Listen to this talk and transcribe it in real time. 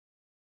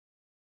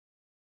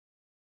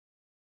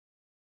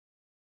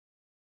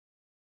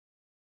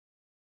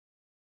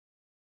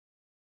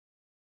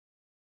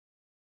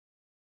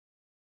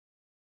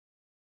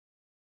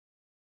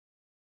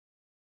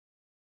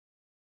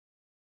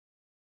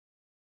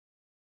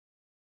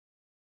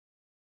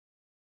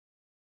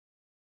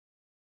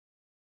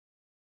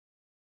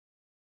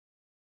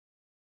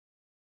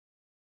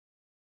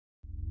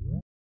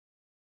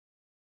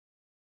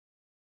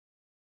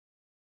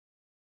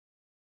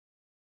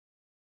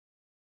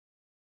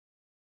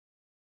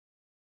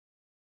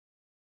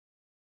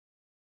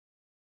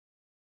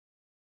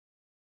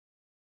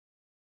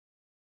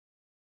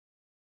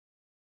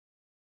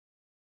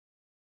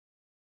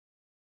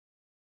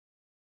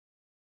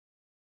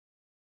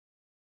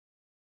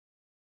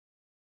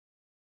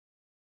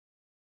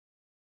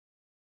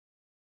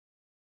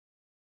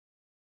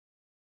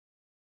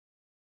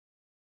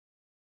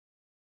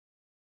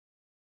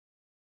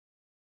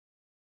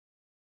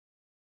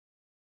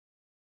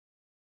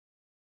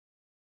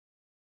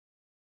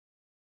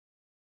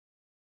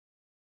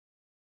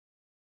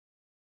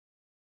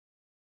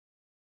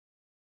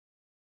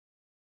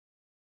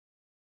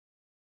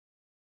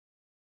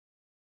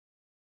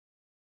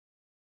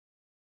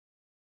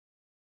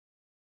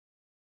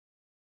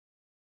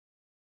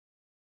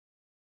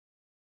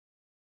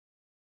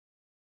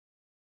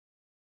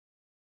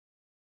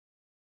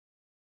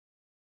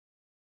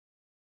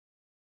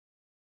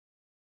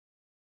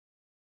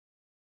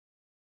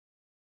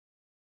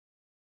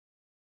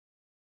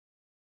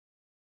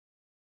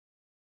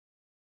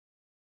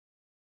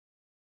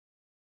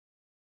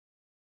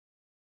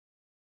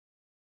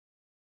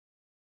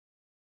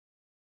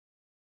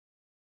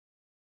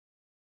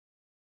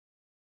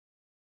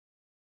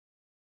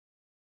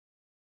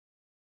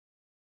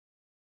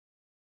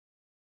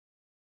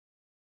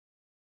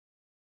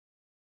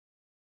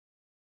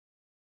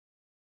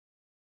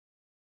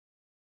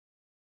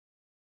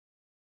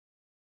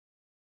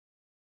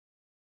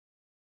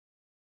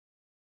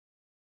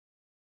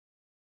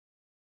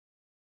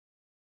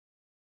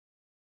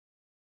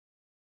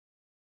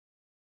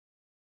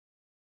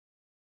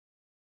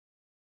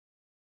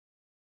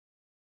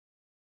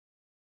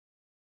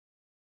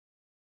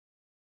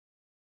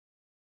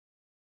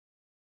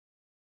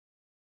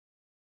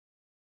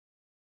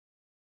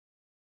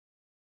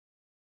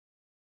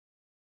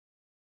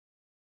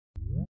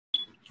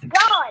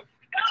God.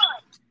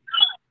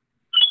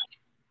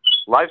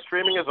 Live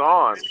streaming is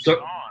on.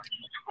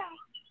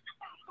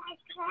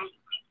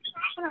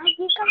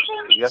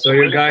 So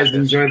you guys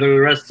enjoy the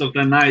rest of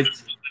the night,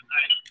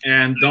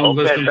 and don't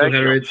listen to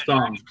Heroid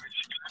song.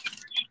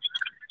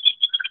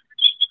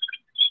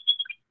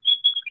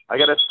 I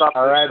gotta stop.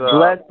 All right,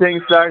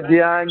 blessings,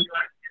 Sardian.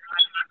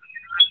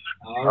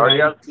 All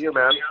right. See you,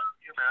 man.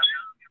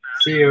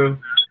 See you.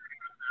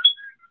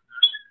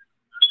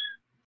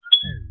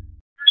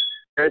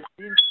 There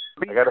seems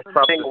to be I gotta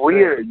stop something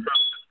weird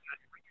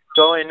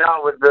going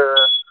on with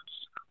the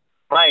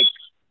mic.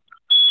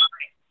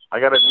 I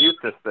gotta mute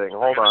this thing.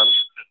 Hold on.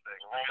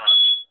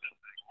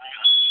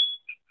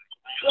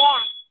 Yeah.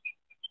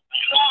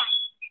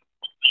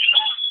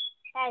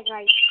 That's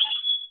right.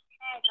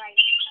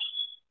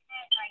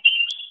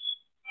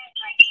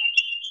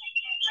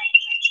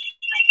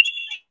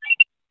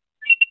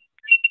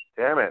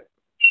 Damn it.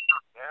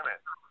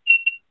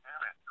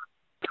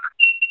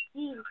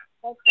 Jeez,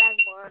 that's that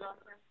word or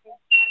something.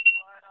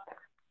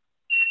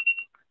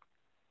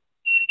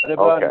 What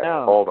about Okay,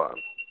 now? hold on.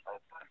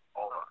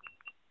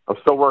 I'm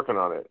still working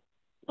on it.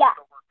 Yeah.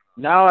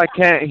 Now I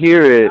can't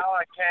hear it.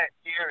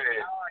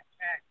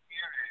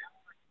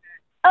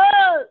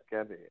 Oh.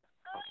 Can't be. Okay.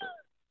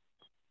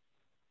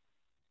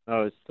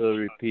 Oh, it's still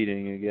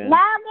repeating again. Now,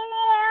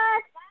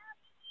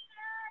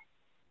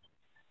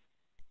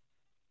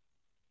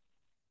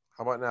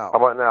 How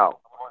about now?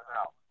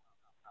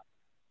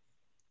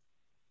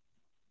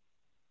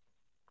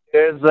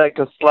 There's like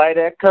a slight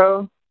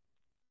echo.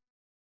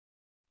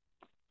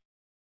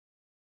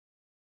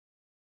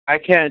 I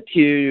can't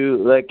hear you.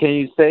 Like, can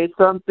you say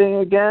something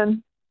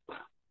again?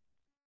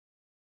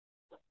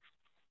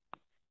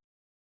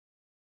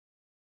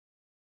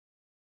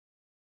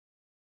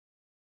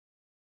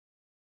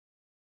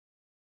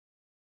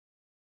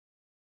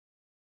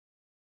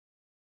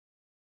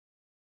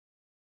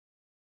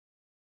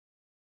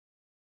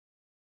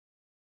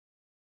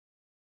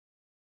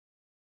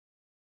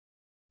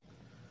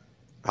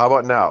 How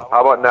about now?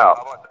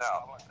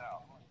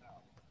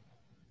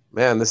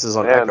 Man, this is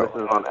on echo.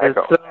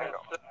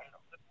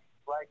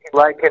 It's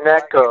like an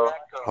echo.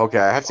 Okay,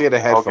 I have to get a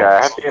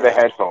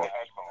headphones.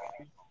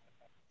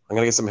 I'm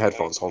gonna get some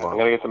headphones. Hold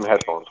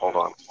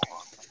on.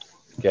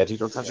 Gadget,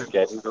 don't touch it.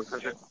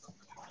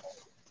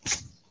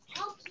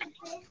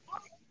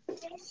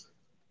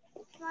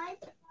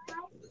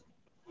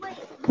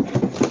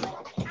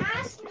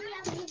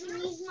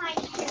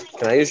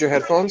 Can I use your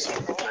headphones?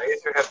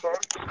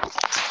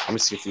 Let me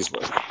see if these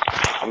work.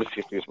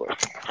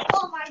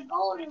 oh, my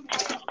golden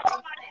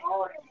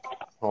one.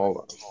 Hold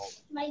on.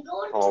 My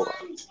golden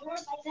ones work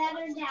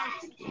better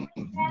than.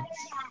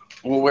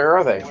 Well, where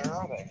are they?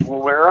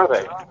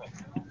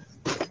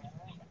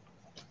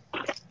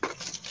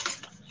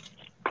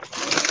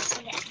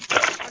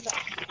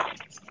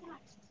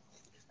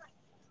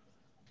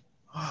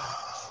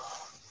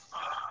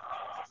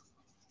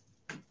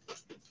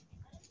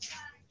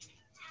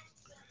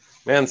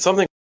 Man,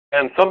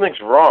 something's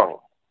wrong.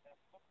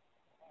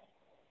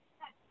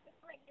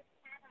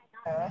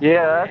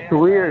 Yeah, that's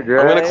weird,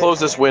 right? I'm gonna close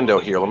this window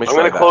here. Let me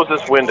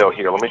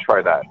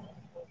try that.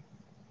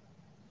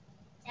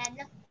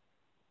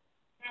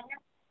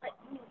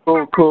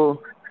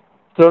 Cool.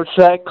 So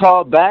should I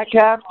call back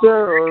after,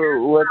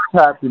 or what's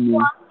happening?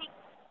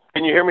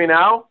 Can you hear me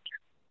now?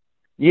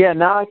 Yeah,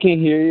 now I can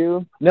hear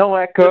you. No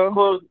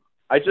echo.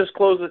 I just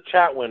closed the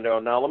chat window.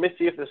 Now let me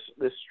see if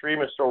this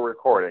stream is still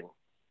recording.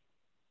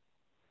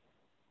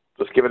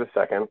 Just give it a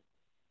second.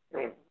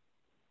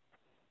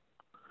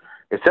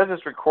 It says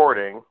it's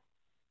recording.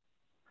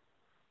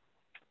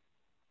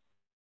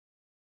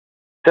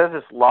 It says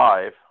it's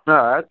live.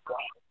 No, that's...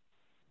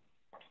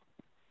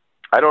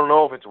 I don't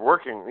know if it's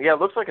working. Yeah, it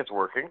looks like it's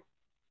working.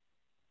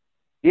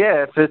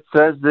 Yeah, if it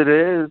says it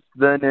is,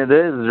 then it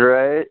is,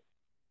 right?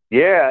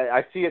 Yeah,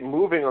 I see it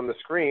moving on the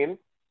screen.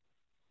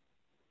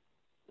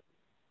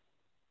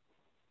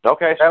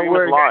 Okay, That stream is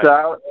works live.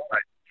 out.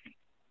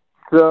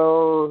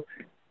 So,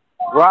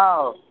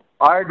 wow,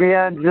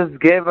 RDN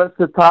just gave us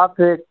the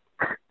topic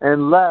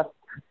and left.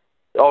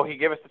 Oh, he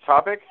gave us the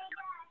topic?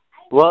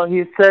 Well,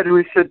 he said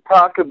we should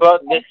talk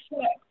about this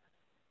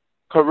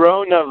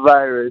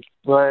coronavirus,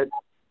 but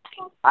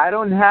I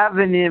don't have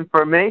any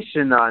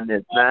information on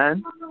it,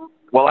 man.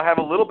 Well, I have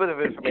a little bit of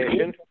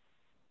information.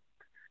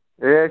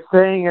 They're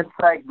saying it's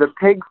like the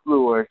pig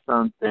flu or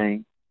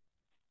something.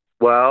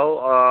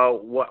 Well,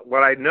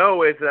 what I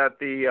know is that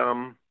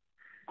the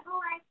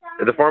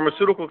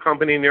pharmaceutical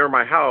company near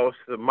my house,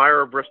 the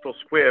Myra Bristol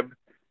Squibb,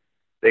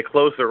 they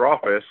closed their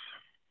office.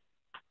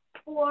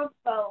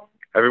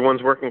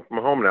 Everyone's working from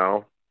home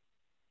now,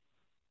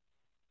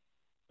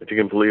 if you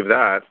can believe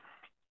that.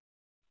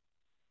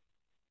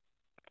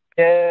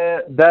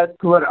 Yeah, that's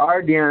what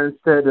Ardian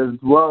said as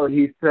well.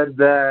 He said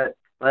that,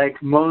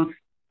 like most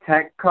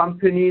tech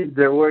companies,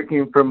 they're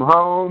working from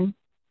home.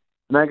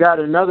 And I got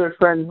another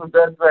friend who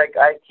does, like,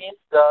 IT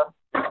stuff.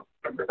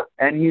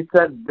 And he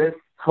said this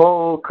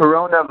whole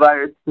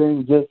coronavirus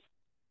thing just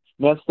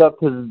messed up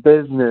his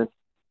business.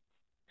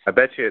 I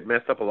bet you it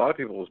messed up a lot of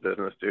people's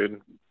business,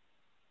 dude.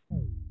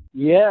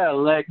 Yeah,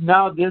 like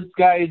now this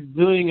guy is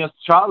doing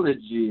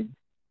astrology.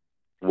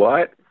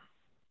 What?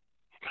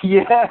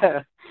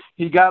 Yeah,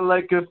 he got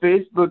like a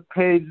Facebook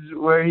page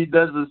where he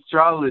does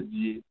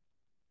astrology.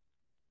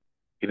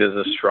 He does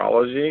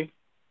astrology?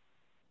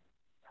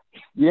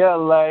 Yeah,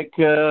 like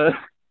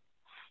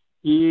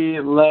he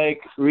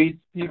like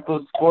reads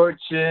people's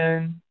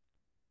fortune,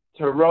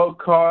 tarot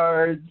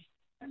cards.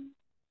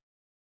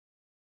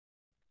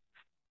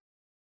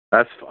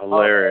 That's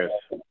hilarious.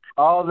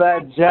 All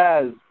that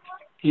jazz.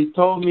 He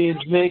told me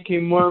he's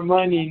making more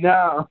money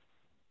now.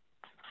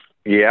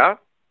 Yeah?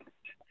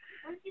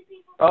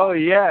 Oh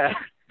yeah.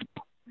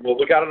 Well,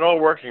 we got it all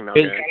working now,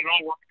 guys.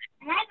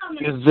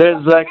 Cause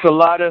there's like a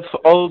lot of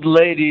old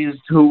ladies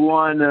who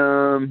want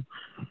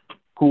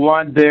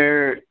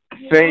their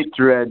fate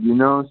read, you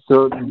know,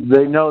 so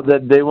they know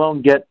that they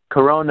won't get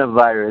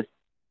coronavirus.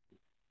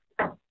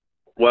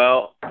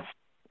 Well,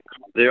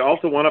 they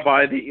also want to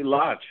buy the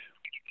Elach.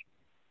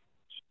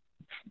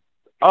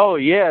 Oh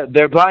yeah,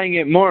 they're buying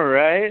it more,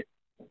 right?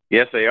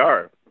 Yes, they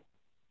are.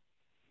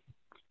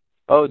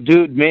 Oh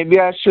dude, maybe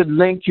I should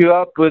link you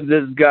up with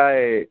this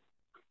guy.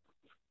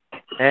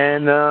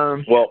 And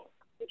well,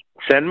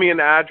 send me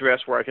an address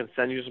where I can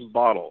send you some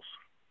bottles.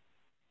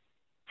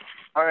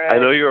 all right. I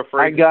know you're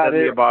afraid to send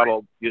me a it.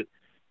 bottle.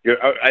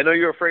 I know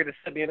you're afraid to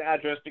send me an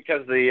address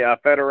because the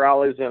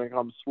federale is going to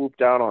come swoop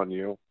down on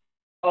you.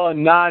 Oh,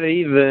 not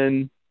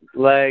even.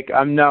 Like,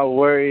 I'm not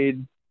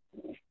worried.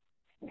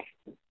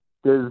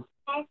 Because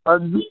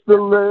I'm just a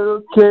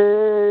little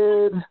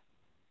kid.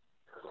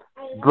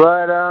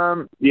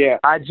 But, yeah,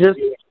 I just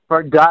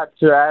forgot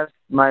to ask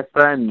my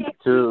friend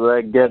to,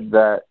 like, get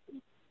that.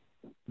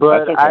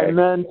 But that's okay.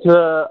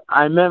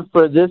 I meant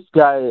for this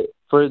guy,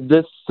 for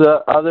this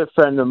other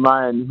friend of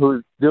mine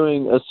who's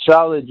doing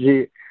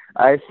astrology,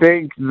 I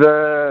think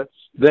the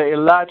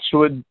Elach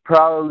would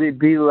probably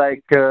be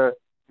like a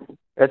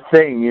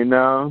thing, you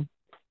know?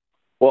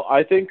 Well,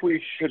 I think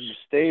we should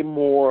stay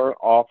more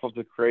off of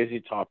the crazy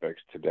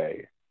topics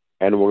today.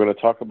 And we're going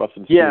to talk about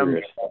some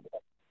serious stuff.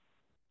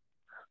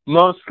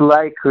 Most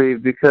likely,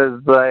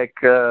 because, like,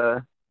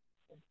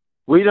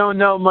 we don't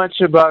know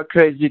much about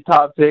crazy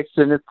topics,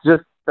 and it's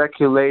just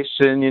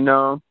speculation, you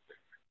know?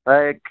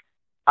 Like,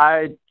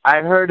 I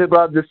heard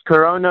about this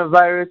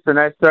coronavirus, and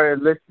I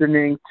started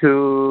listening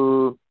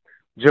to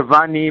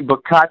Giovanni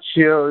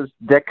Boccaccio's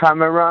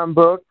Decameron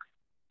book.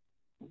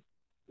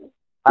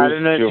 I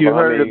don't know if you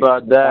heard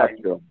about that.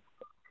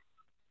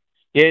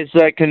 Yeah, it's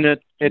like an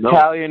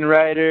Italian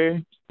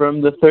writer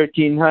from the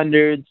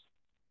 1300s,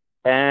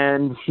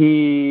 and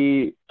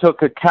he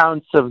took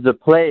accounts of the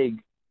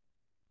plague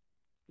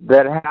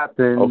that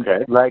happened,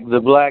 like the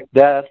Black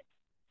Death,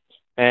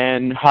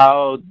 and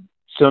how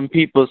some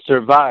people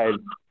survived.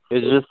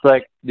 It's just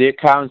like the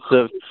accounts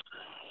of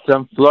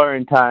some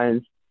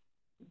Florentines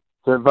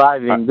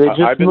surviving. They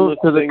just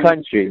moved to the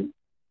country.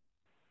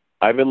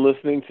 I've been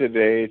listening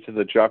today to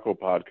the Jocko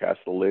podcast,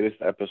 the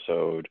latest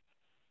episode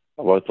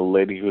about the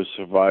lady who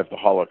survived the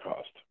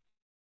Holocaust.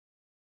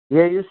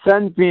 Yeah, you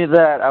sent me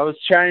that. I was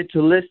trying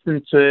to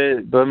listen to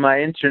it, but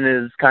my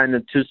internet is kind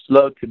of too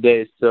slow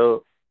today,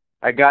 so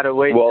I gotta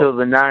wait till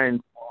the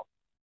 9th.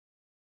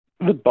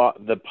 The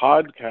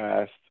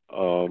podcast,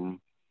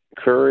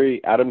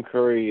 Adam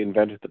Curry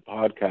invented the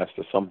podcast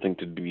as something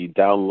to be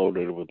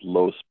downloaded with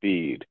low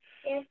speed.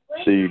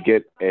 So you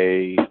get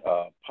a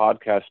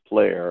podcast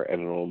player,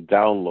 and it'll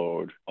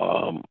download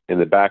in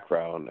the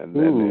background, and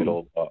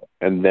then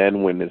and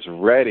then when it's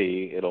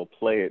ready, it'll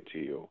play it to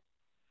you.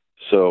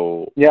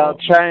 So yeah, I'll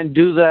try and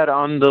do that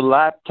on the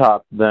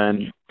laptop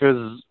then,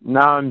 because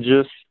now I'm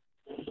just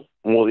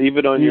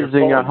even on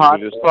using your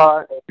phone, a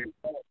hotspot.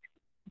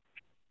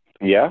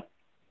 Yeah.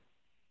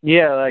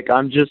 Yeah, like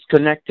I'm just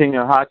connecting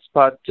a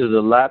hotspot to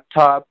the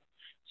laptop,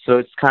 so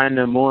it's kind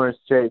of more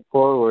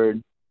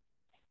straightforward.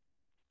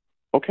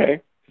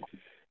 Okay.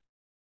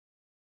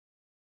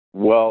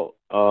 Well,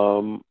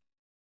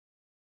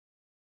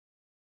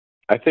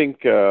 I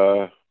think,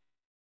 okay,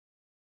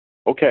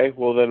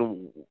 well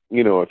then,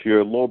 if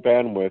you're low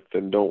bandwidth,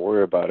 then don't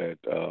worry about it.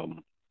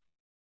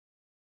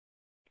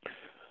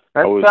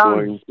 That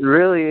sounds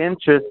really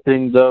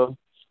interesting, though.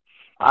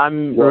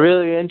 I'm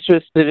really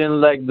interested in,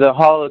 like, the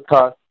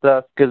Holocaust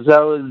stuff, because that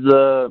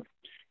was,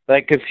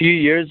 like, a few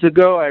years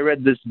ago, I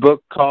read this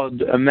book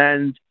called A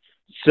Man's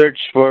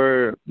Search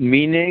for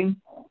Meaning,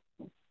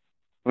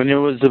 when it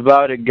was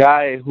about a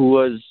guy who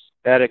was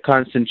at a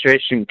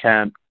concentration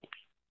camp,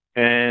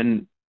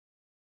 and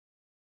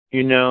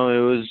it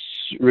was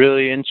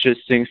really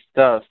interesting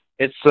stuff.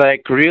 It's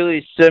like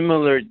really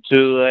similar to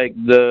like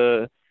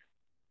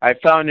I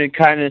found it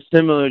kind of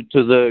similar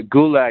to the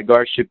Gulag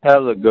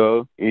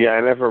Archipelago. Yeah,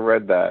 I never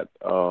read that.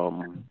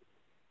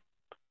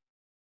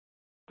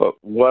 But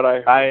what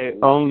I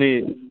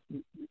only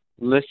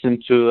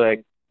listened to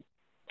like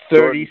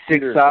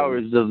 36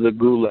 hours of the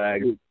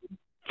Gulag.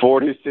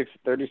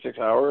 36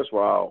 hours?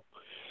 Wow.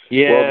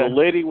 Yeah. Well, the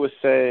lady was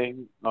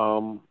saying,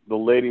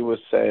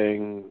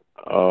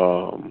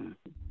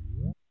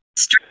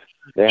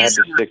 They had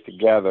to stick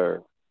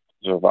together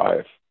to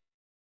survive.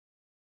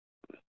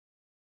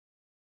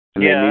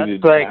 And they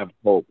needed to have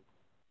hope.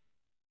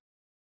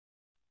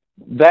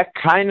 That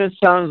kind of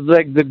sounds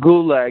like the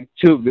Gulag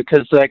too,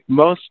 because like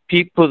most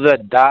people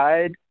that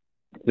died,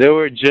 they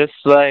were just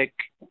like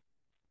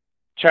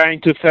trying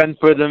to fend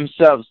for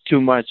themselves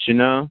too much, you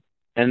know,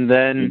 and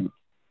then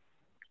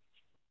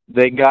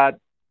they got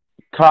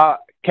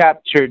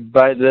captured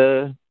by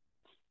the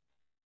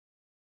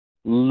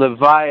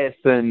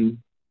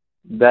Leviathan,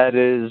 that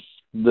is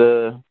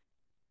the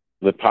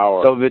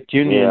power, Soviet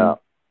Union.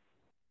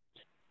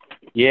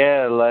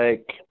 Yeah,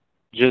 like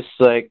just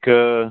like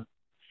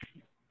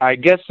I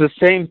guess the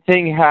same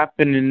thing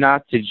happened in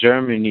Nazi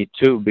Germany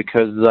too,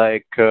 because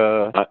like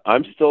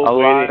I'm still a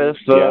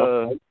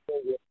waiting.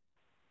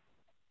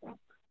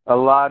 A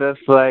lot of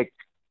like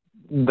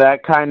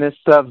that kind of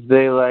stuff.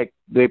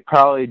 They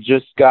probably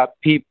just got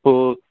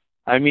people.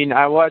 I mean,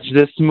 I watched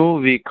this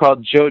movie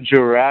called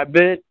Jojo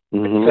Rabbit.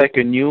 Mm-hmm. It's like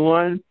a new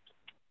one,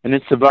 and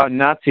it's about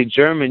Nazi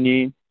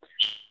Germany.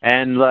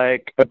 And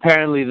like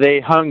apparently they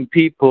hung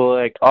people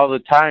like all the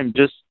time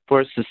just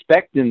for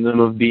suspecting them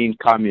of being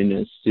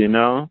communists, you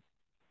know?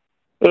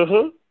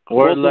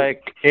 Or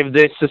like if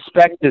they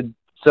suspected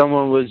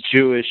someone was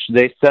Jewish,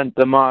 they sent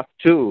them off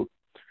too.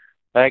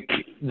 Like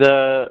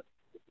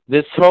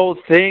this whole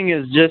thing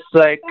is just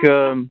like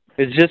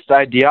it's just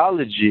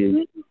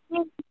ideology.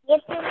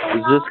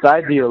 It's just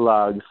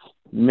ideologues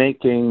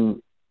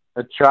making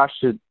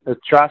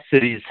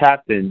atrocities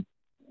happen.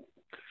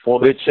 Well,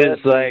 which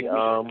is like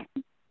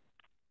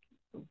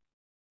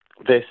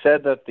they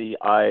said that the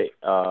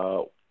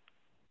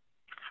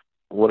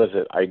what is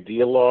it,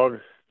 ideologue,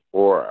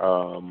 or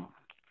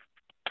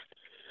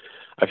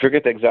I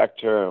forget the exact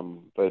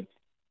term, but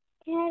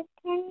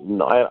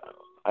no,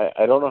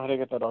 I don't know how to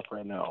get that off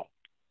right now.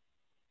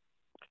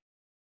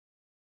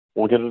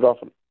 We'll get it off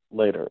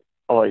later.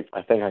 Oh,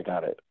 I think I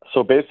got it.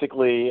 So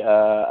basically,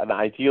 an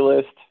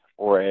idealist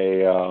or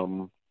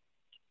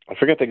I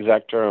forget the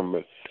exact term,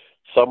 but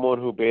someone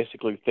who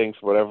basically thinks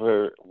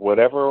whatever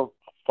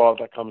thought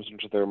that comes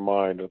into their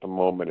mind at the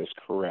moment is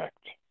correct,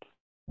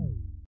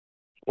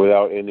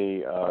 without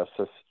any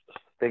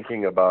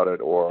thinking about it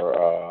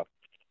or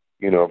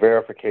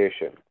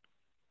verification.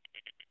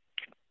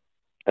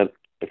 And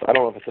I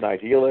don't know if it's an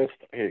idealist.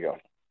 Here you go.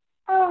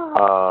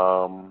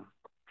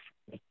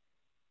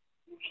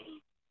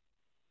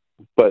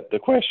 But the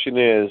question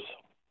is,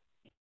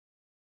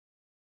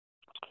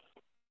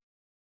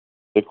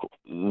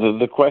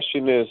 the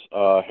question is,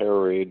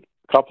 Heroid,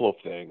 a couple of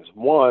things.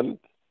 One,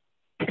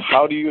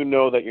 how do you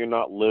know that you're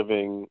not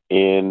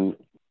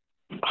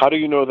how do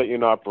you know that you're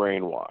not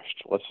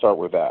brainwashed? Let's start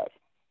with that.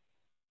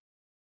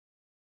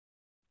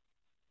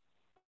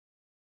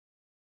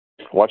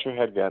 Watch your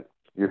head again.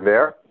 You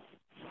there?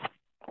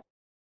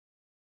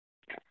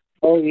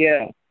 Oh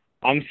yeah.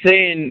 I'm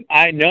saying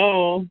I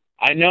know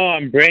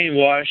I'm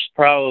brainwashed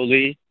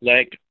probably.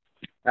 Like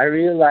I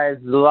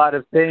realized a lot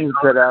of things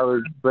that I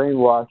was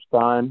brainwashed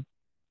on.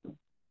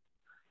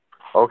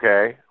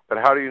 Okay, but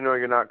how do you know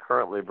you're not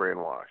currently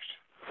brainwashed?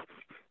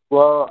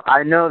 Well,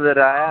 I know that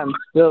I am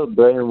still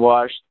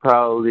brainwashed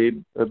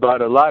probably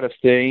about a lot of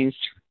things.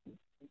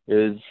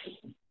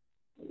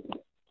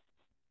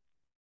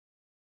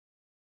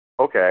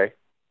 Okay.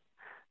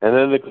 And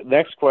then the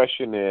next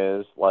question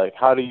is, like,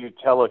 how do you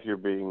tell if you're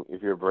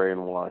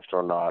brainwashed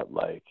or not?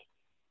 Like,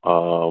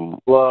 how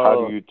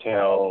do you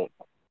tell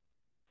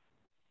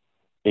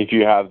if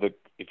you have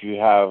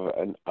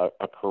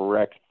a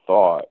correct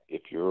thought,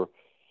 if you're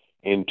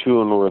in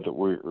tune with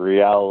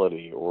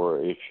reality, or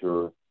if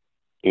you're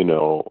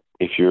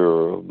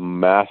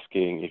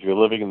masking, if you're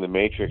living in the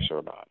Matrix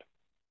or not?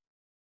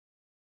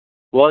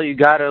 Well, you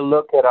got to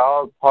look at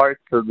all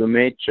parts of the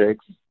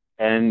Matrix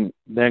and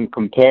then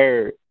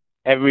compare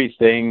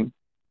everything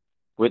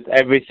with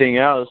everything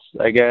else,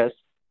 I guess.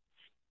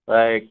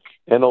 Like,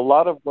 and a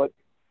lot of what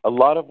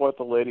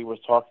the lady was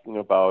talking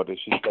about is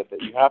she said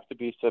that you have to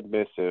be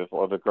submissive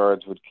or the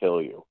guards would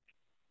kill you.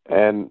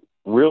 And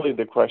really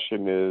the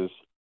question is,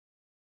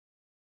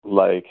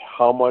 like,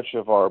 how much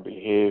of our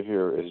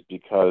behavior is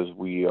because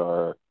we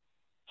are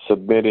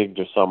submitting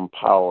to some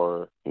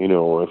power,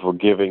 if we're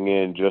giving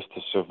in just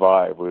to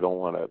survive, we don't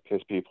want to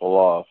piss people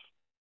off,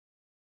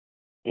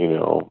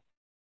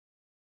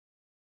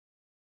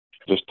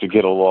 just to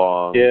get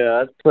along.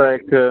 Yeah, that's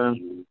like,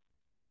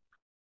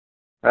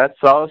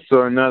 that's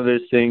also another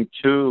thing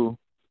too.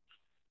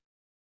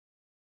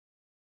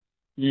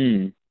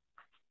 Well,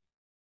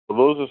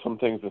 those are some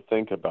things to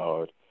think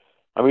about.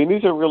 I mean,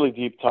 these are really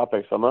deep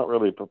topics. I'm not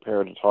really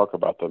prepared to talk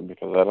about them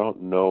because I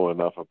don't know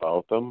enough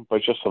about them,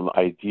 but just some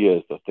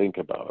ideas to think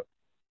about.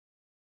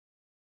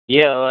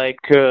 Yeah, like,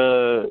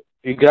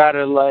 you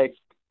gotta,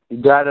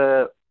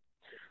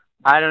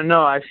 I don't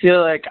know, I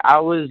feel like I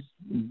was,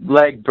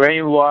 like,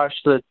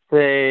 brainwashed, let's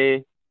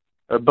say,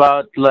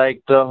 about,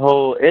 like, the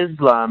whole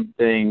Islam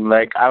thing.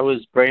 Like, I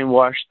was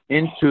brainwashed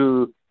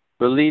into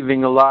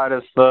believing a lot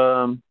of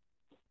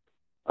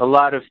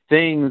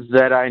things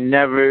that I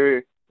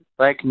never,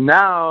 like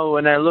now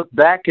when I look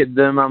back at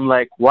them, I'm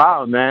like,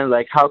 wow, man,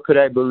 like how could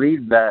I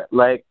believe that?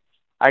 Like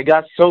I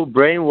got so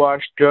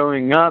brainwashed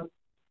growing up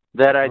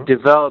that I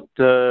developed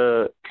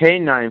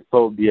canine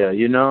phobia,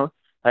 you know?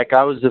 Like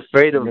I was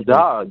afraid of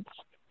dogs.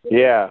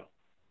 Yeah.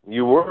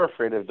 You were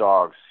afraid of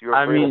dogs. You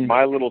were afraid of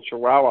my little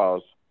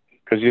chihuahuas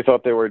because you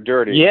thought they were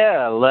dirty.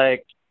 Yeah,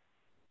 like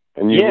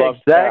and you love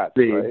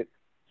exactly. cats, right?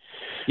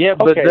 Yeah,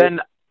 but then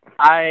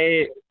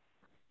I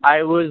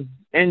was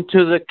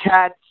into the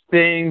cats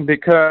thing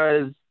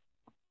because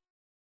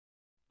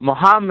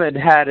Muhammad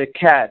had a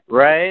cat,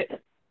 right?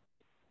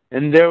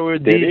 And there were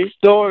these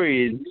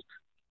stories.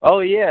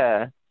 Oh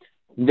yeah.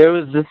 There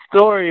was a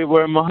story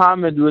where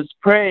Muhammad was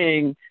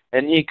praying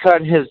and he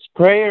cut his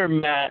prayer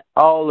mat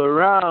all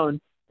around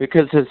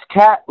because his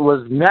cat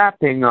was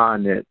napping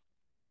on it.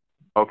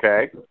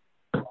 Okay.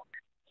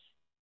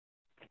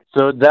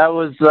 So that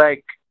was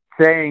like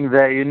saying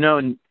that, you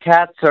know,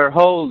 cats are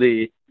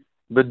holy,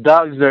 but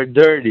dogs are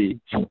dirty.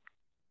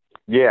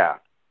 Yeah.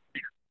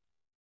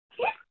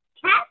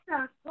 Cats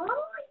are holy.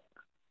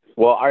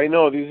 Well, I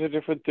know these are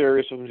different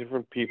theories from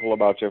different people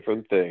about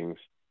different things.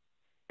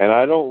 And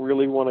I don't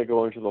really want to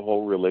go into the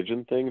whole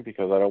religion thing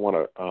because I don't want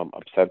to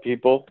upset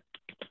people.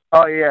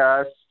 Oh,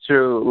 yeah, that's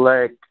true.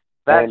 Like,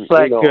 that's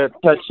like a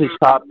touchy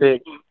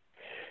topic.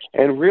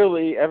 And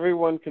really,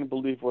 everyone can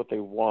believe what they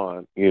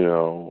want, you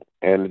know.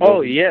 And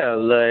oh, yeah,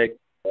 like...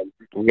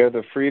 we have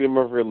the freedom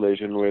of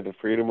religion, we have the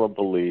freedom of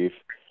belief,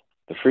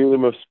 the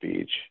freedom of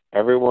speech.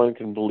 Everyone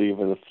can believe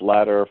in the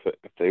flat earth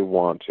if they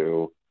want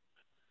to,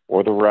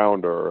 or the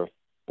round earth,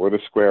 or the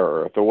square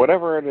earth, or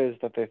whatever it is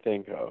that they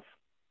think of.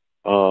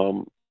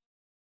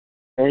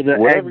 Or the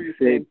whatever you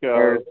think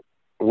of,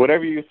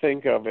 whatever you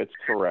think of, it's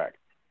correct.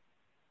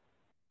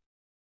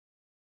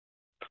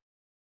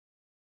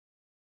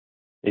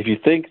 If you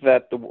think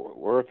that the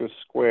earth is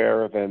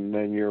square,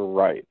 then you're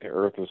right. The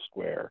earth is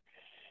square.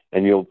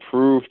 And you'll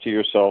prove to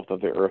yourself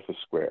that the earth is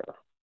square.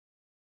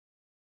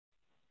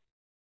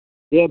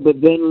 Yeah,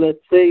 but then let's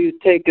say you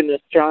take an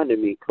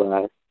astronomy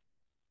class.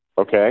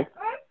 Okay.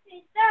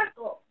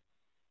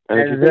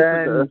 And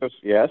then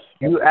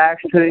you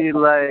actually,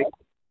 like,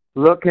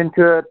 look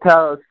into a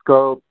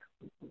telescope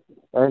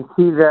and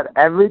see that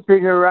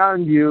everything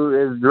around you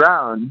is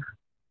round.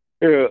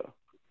 Yeah.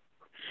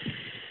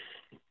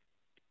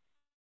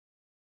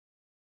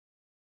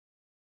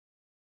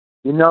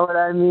 You know what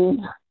I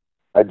mean?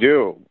 I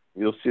do.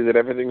 You'll see that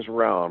everything's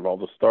round. All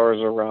the stars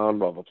are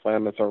round. All the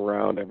planets are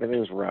round.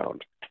 Everything's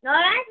round.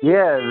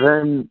 Yeah,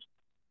 then,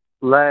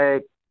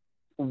 like,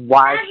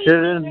 why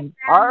shouldn't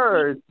our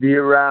Earth be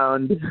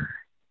round?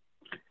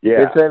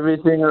 Yeah. If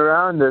everything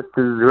around us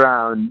is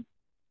round.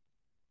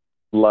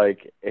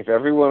 Like, if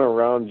everyone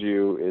around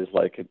you is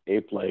like an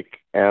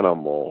ape-like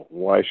animal,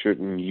 why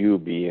shouldn't you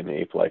be an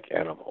ape-like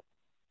animal?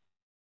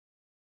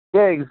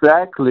 Yeah,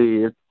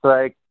 exactly. It's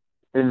like,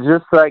 it's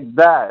just like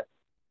that.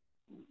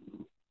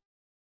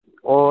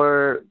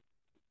 Or,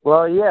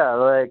 well, yeah,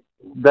 like,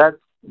 that's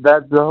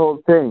the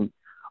whole thing.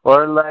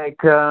 Or, like,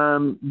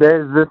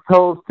 there's this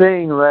whole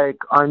thing, like,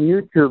 on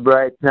YouTube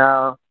right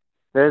now,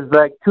 there's,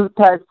 like, two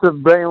types of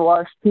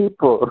brainwashed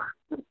people.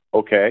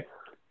 Okay.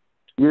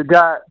 You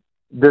got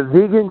the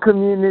vegan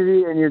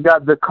community and you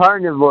got the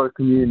carnivore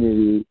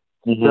community.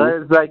 Mm-hmm. So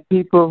there's, like,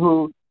 people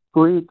who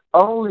eat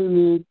only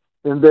meat,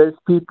 and there's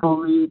people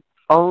who eat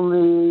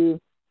only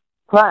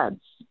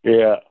plants.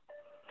 Yeah.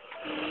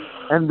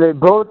 And they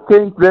both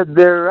think that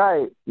they're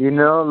right, you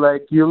know?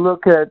 Like, you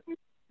look at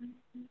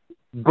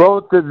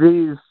both of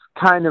these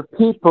kind of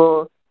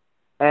people,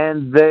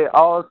 and they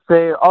all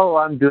say, oh,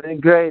 I'm doing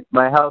great,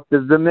 my health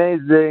is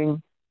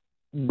amazing.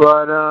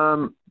 But,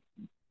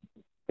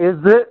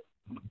 is it?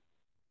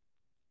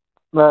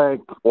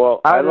 Like, well,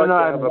 I don't like know.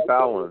 to have a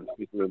balance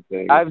between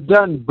things. I've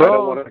done both, I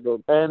don't want to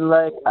go... and,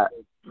 like,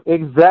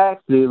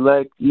 exactly,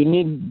 like, you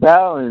need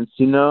balance,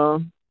 you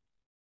know?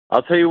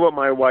 I'll tell you what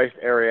my wife,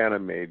 Ariana,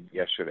 made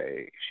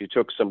yesterday. She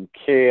took some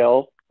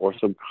kale or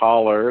some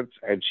collards,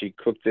 and she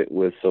cooked it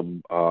with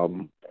some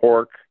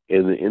pork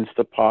in the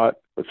Instapot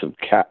with some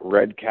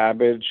red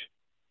cabbage.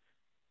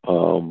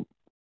 And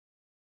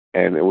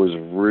it was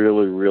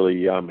really, really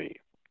yummy.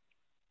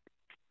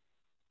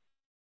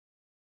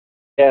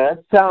 Yeah,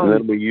 that sounds... And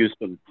then we used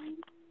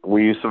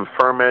some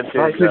fermented...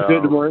 That's a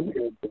good one.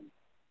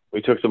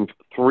 We took some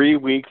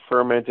 3-week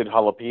fermented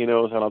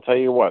jalapenos, and I'll tell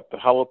you what, the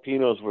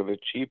jalapenos were the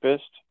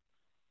cheapest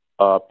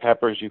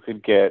peppers you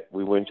could get.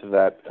 We went to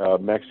that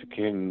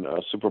Mexican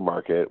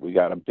supermarket. We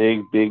got a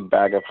big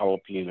bag of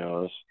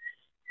jalapenos,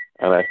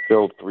 and I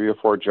filled 3 or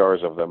 4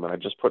 jars of them, and I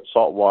just put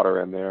salt water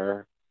in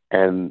there.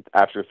 And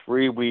after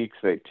 3 weeks,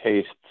 they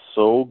taste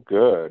so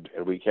good,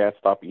 and we can't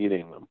stop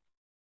eating them.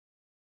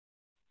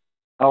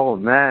 Oh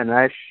man,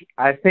 I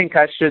think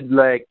I should,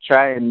 like,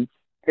 try and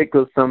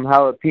pickle some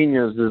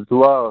jalapenos as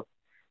well.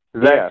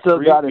 Yeah, I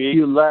still got a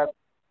few left.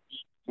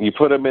 You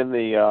put them in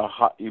the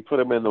you put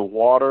them in the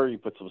water. You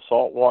put some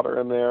salt water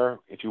in there.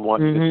 If you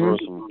want, you can throw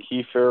some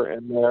kefir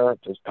in there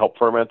to help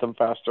ferment them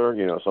faster.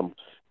 You know,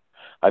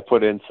 I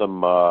put in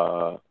some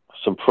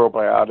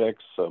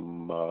probiotics,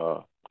 some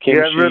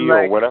kimchi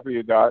or whatever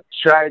you got.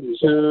 Tried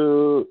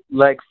to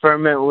like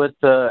ferment with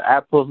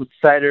apple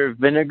cider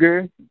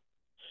vinegar?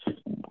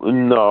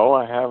 No,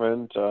 I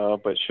haven't.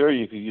 But sure,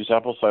 you could use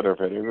apple cider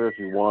vinegar if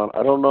you want.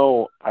 I don't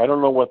know. I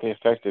don't know what the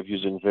effect of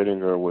using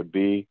vinegar would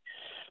be,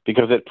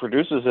 because it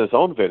produces its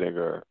own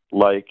vinegar.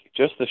 Like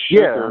just the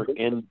sugar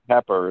in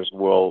peppers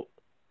will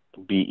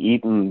be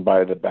eaten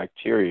by the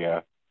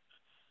bacteria,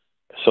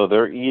 so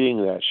they're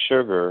eating that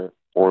sugar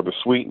or the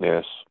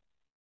sweetness,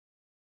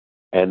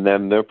 and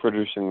then they're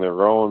producing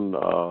their own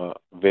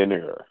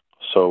vinegar.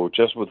 So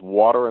just with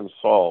water and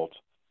salt,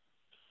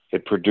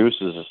 it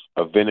produces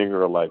a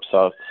vinegar-like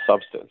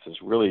substance.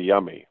 It's really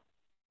yummy.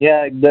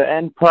 Yeah, the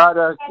end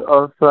product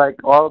of like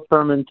all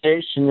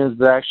fermentation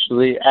is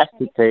actually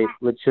acetate,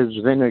 which is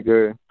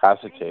vinegar.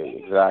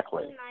 Acetate,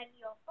 exactly.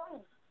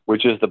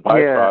 Which is the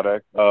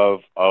byproduct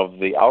of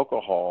the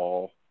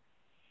alcohol,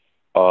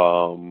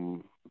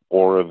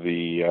 or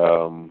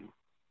the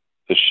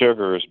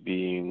sugars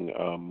being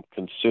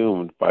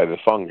consumed by the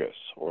fungus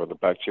or the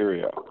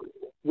bacteria.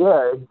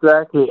 Yeah,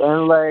 exactly.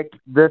 And like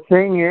the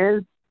thing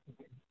is,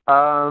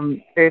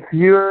 if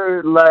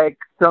you're like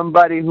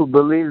somebody who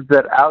believes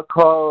that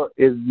alcohol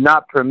is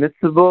not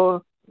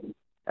permissible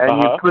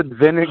and you put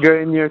vinegar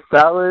in your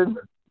salad,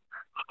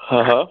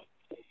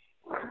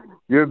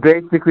 you're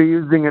basically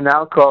using an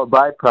alcohol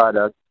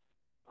byproduct.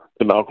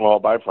 An alcohol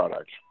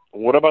byproduct.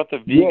 What about the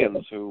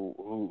vegans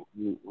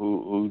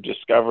who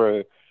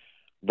discover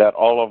that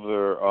all of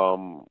their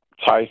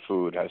Thai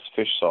food has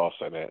fish sauce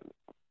in it?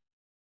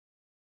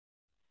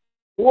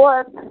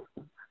 What?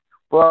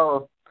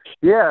 Well,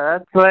 yeah,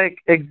 that's like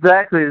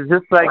exactly. It's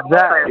just like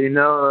that, you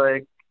know.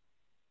 Like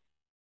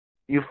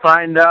you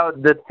find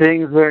out that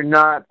things are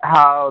not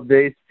how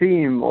they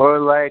seem, or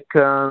like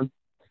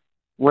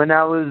when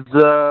I was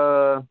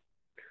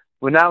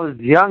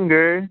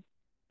younger,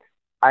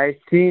 I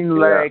seen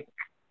like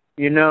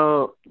you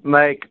know,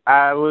 like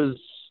I was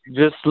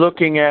just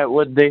looking at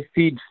what they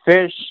feed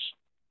fish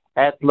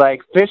at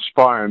like fish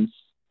farms,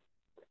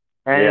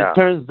 and it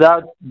turns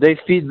out they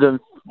feed them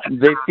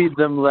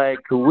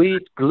like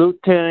wheat,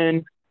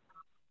 gluten,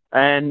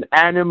 and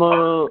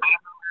animal,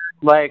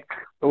 like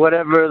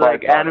whatever,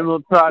 like animal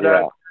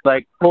products,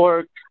 like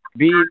pork,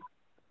 beef,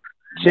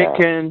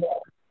 chicken.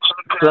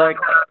 Like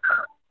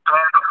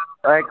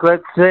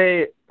let's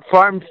say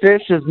farmed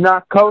fish is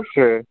not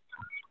kosher.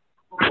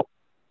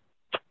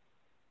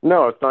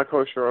 No, it's not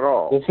kosher at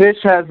all. The fish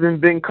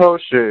hasn't been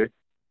kosher.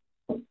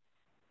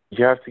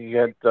 You have to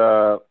get,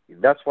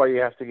 that's why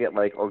you have to get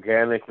like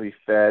organically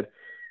fed.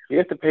 You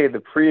have to pay the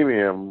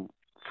premium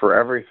for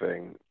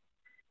everything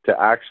to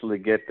actually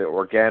get the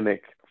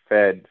organic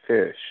fed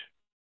fish.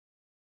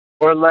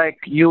 Or like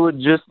you would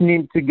just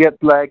need to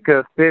get like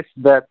a fish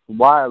that's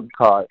wild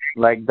caught.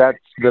 Like that's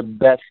the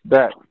best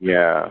bet.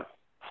 Yeah.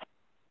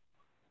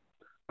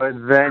 But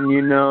then,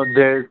 you know,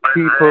 there's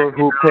people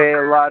who pay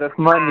a lot of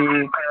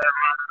money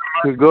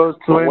to go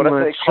swim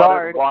with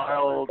sharks.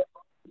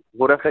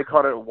 What if they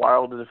caught it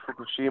wild in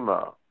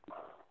Fukushima?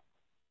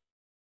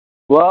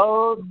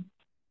 Well,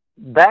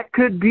 that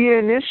could be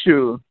an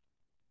issue.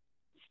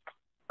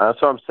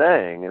 That's what I'm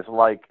saying. It's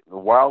like the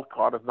wild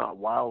caught is not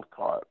wild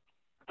caught.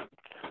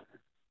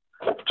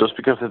 Just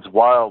because it's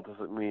wild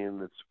doesn't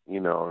mean it's, you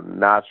know,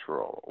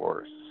 natural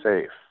or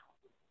safe.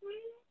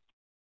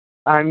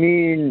 I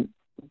mean,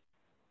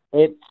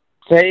 it's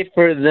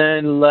safer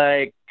than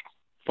like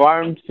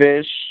farmed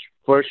fish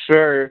for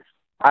sure.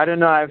 I don't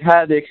know. I've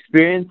had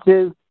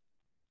experiences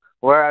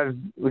where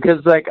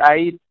because like I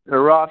eat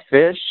raw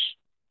fish,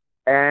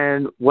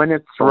 and when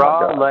it's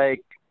raw,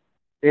 like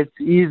it's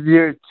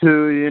easier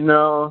to, you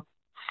know,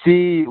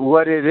 see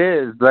what it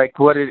is, like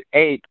what it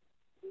ate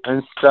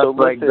and stuff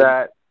like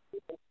that.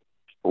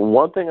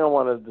 One thing I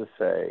wanted to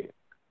say,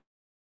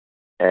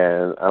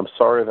 and I'm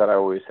sorry that I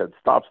always said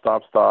stop,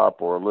 stop,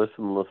 stop, or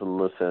listen, listen,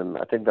 listen.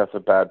 I think that's a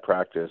bad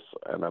practice,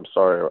 and I'm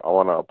sorry. I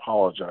want to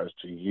apologize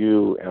to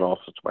you and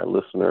also to my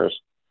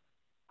listeners.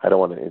 I don't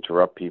want to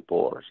interrupt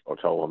people or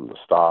tell them to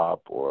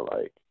stop or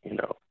like, you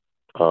know.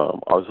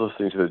 I was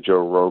listening to the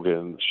Joe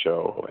Rogan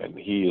show, and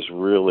he is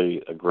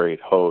really a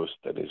great host,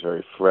 and he's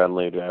very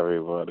friendly to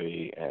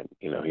everybody, and,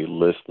 you know, he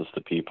listens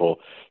to people.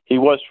 He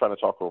was trying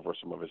to talk over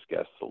some of his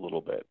guests a little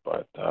bit,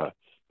 but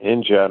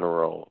in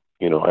general,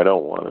 you know, I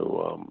don't want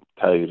to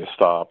tell you to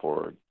stop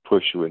or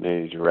push you in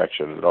any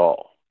direction at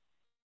all.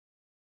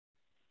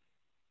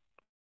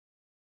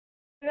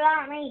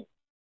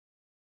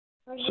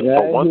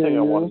 So one thing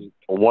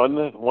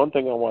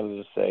I wanted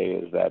to say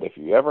is that if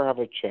you ever have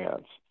a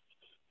chance,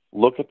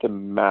 look at the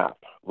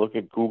map, look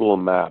at Google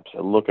Maps,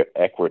 and look at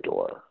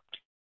Ecuador,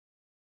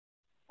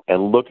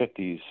 and look at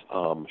these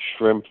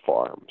shrimp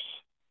farms.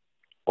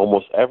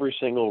 Almost every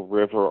single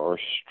river or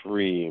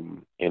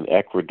stream in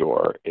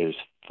Ecuador is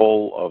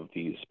full of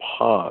these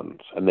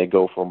ponds, and they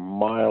go for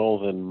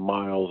miles and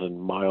miles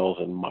and miles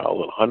and miles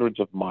and hundreds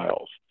of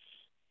miles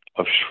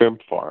of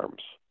shrimp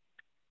farms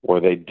where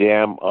they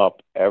dam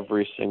up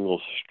every single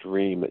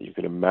stream that you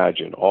can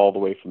imagine, all the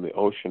way from the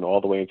ocean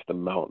all the way into the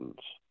mountains.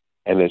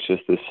 And it's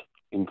just this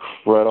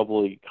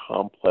incredibly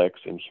complex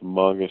and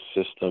humongous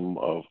system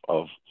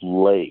of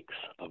lakes,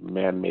 of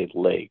man-made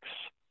lakes,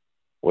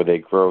 where they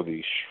grow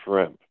these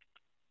shrimp.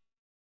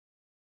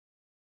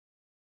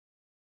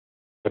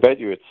 I bet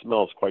you it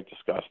smells quite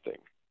disgusting.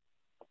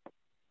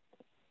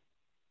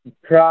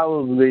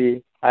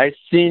 Probably. I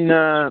seen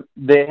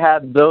they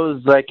had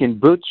those like in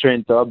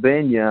Butrint,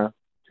 Albania,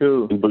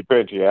 too. In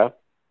Butrint, yeah?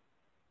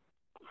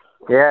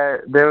 Yeah,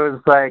 there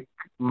was like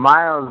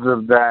miles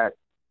of that.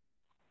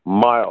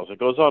 Miles. It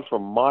goes on for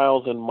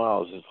miles and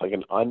miles. It's like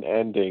an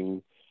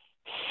unending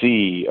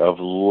sea of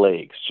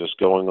lakes just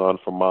going on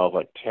for miles,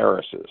 like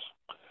terraces.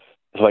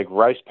 It's like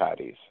rice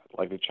paddies,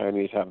 like the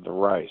Chinese have the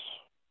rice.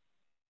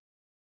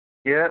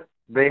 Yep,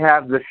 they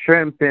have the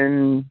shrimp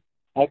in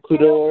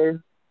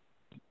Ecuador.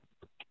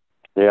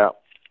 Yeah.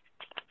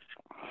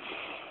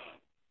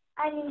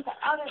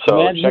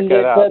 So imagine check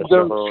it out. They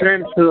fed those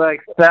shrimp to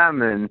like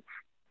salmon.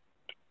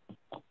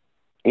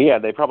 Yeah,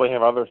 they probably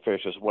have other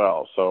fish as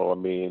well. So, I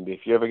mean,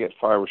 if you ever get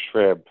farm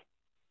shrimp,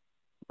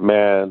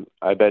 man,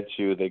 I bet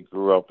you they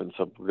grew up in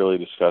some really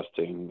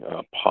disgusting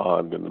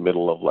pond in the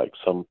middle of, like,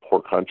 some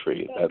poor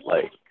country that,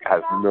 like,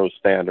 has no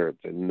standards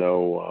and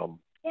no,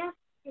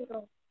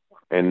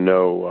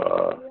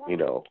 you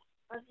know,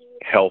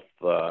 health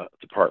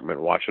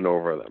department watching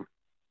over them.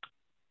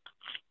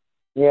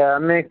 Yeah, it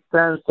makes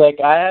sense. Like,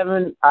 I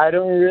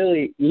don't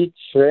really eat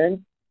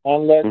shrimp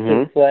unless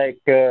it's like,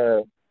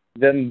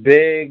 them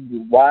big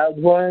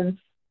wild ones,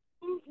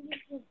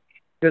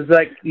 because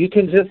like you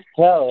can just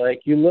tell,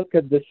 like you look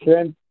at the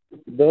shrimp,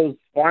 those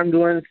farmed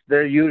ones,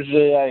 they're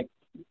usually like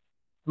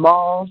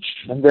small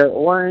and they're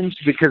orange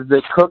because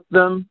they cook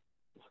them,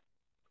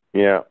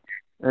 yeah,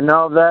 and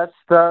all that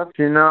stuff,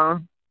 you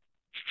know.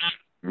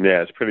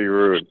 Yeah, it's pretty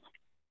rude.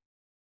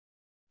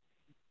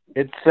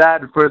 It's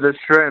sad for the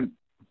shrimp.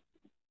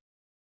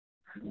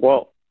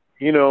 Well,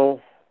 you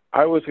know,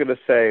 I was going to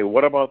say,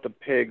 what about the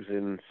pigs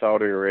in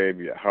Saudi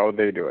Arabia? How are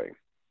they doing?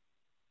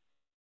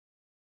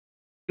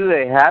 Do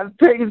they have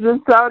pigs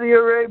in Saudi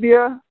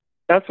Arabia?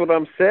 That's what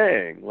I'm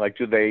saying. Like,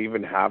 do they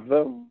even have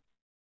them?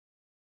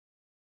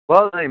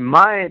 Well, they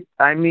might.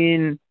 I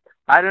mean,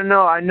 I don't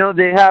know. I know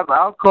they have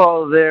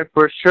alcohol there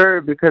for sure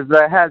because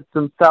I had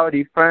some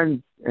Saudi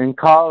friends in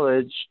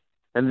college,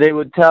 and they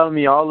would tell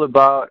me all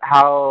about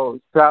how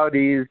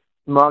Saudis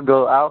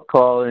smuggle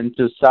alcohol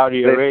into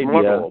Saudi Arabia.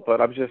 Smuggle, but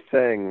I'm just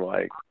saying,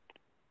 like,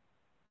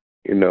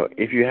 you know,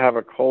 if you have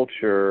a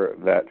culture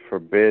that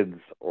forbids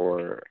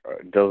or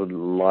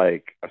doesn't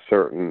like a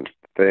certain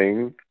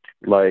thing,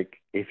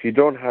 like if you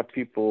don't have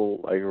people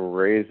like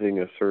raising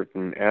a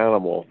certain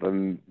animal,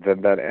 then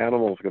that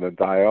animal is going to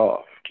die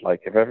off.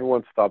 Like if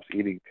everyone stops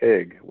eating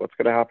pig, what's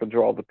going to happen to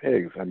all the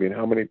pigs? I mean,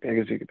 how many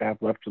pigs you could have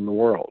left in the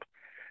world?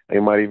 They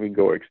might even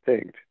go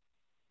extinct.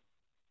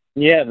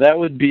 Yeah, that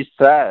would be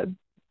sad.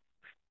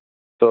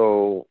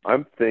 So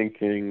I'm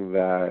thinking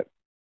that,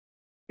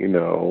 you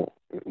know,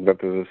 that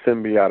there's a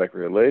symbiotic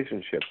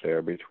relationship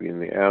there between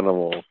the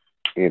animals,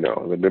 you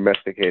know, the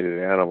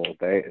domesticated animals.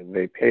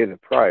 They pay the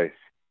price,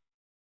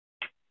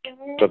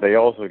 but they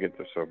also get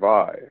to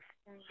survive.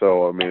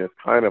 So, I mean, it's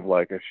kind of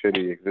like a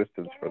shitty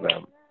existence for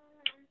them.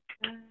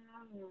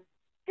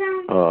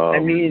 I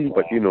mean,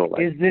 but you know,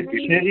 like, is it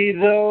shitty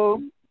though?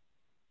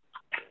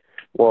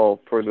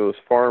 Well, for those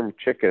farm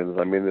chickens,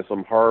 I mean, there's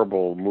some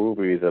horrible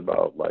movies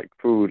about like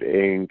Food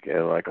Inc.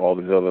 and like all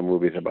these other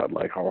movies about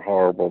like how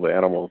horrible the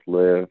animals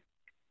live.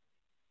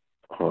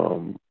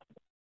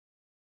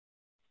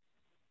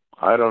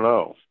 I don't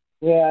know.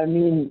 Yeah, I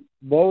mean,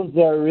 those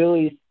are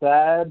really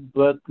sad,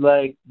 but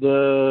like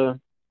the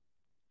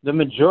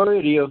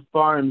majority of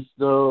farms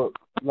though,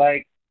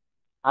 like,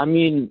 I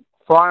mean,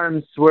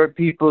 farms where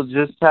people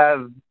just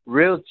have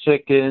real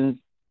chickens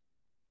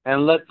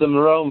and let them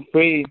roam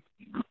free,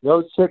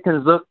 those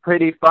chickens look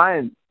pretty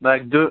fine.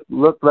 Like,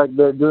 look like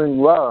they're doing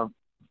well.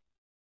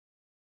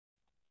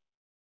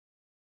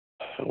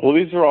 Well,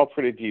 these are all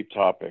pretty deep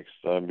topics.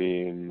 I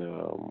mean,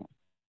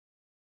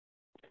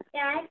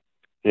 Dad?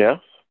 yeah?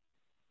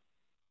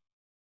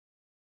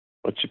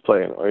 What you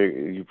playing?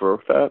 You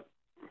broke that?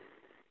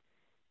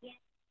 Yeah.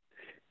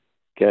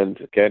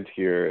 Kent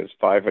here is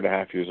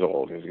 5.5 years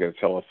old. He's going to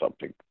tell us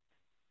something.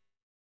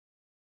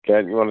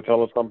 Kent, you want to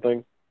tell us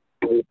something?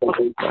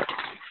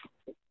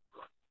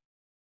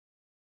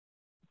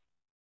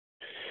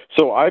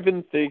 So I've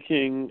been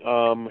thinking,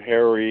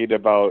 Heroid,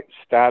 about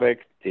static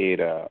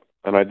data.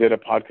 And I did a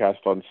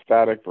podcast on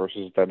static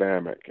versus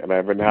dynamic. And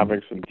I've been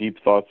having some deep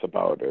thoughts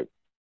about it.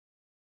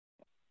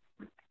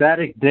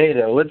 Static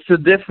data. What's the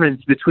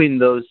difference between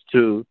those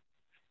two?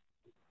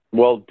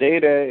 Well,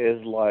 data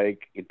is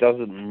like, it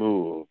doesn't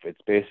move.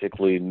 It's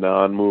basically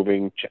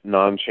non-moving,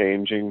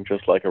 non-changing,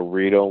 just like a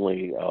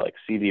read-only like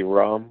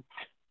CD-ROM.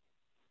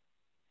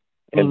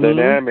 And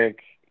dynamic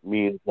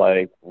means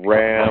like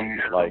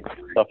RAM, like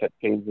stuff that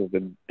changes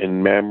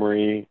in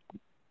memory,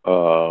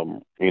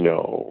 you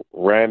know,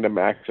 random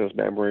access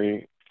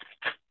memory.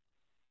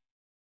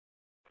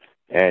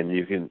 And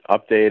you can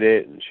update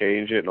it and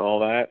change it and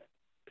all that.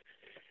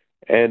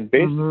 And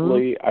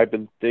basically, I've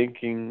been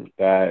thinking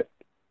that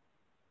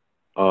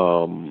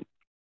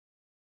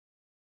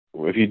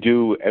did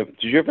you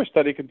ever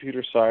study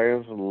computer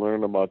science and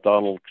learn about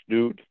Donald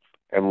Knuth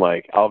and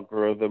like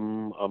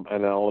algorithm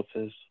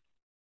analysis?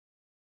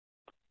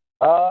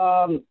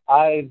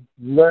 I've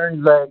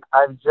learned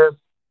I've just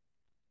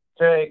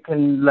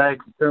taken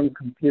some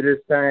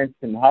computer science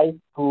in high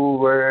school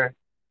where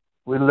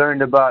we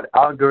learned about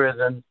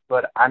algorithms,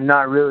 but I'm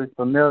not really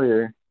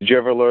familiar. Did you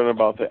ever learn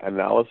about the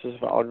analysis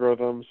of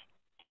algorithms?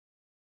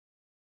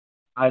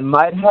 I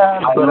might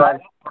have, but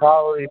I've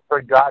probably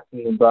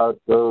forgotten about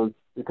those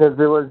because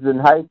it was in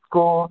high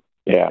school.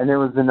 Yeah. And it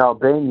was in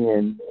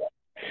Albanian.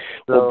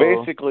 So, well,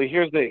 basically,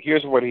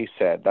 here's what he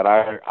said that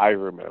I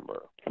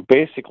remember.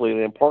 Basically,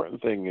 the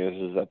important thing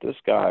is that this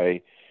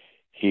guy,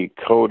 he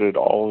coded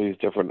all these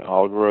different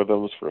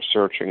algorithms for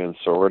searching and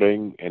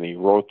sorting, and he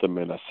wrote them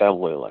in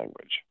assembly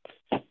language.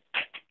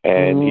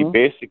 And he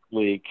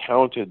basically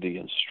counted the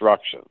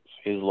instructions.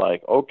 He's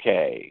like,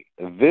 okay,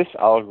 this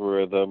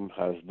algorithm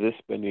has this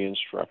many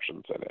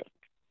instructions in it.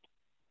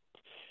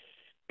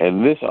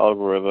 And this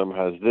algorithm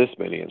has this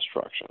many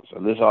instructions.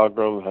 And this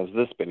algorithm has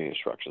this many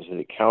instructions. And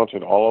he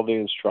counted all of the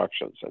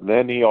instructions. And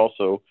then he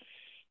also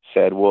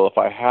said, well, if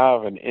I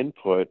have an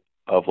input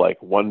of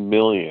 1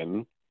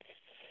 million,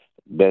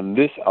 then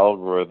this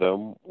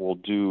algorithm will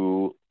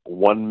do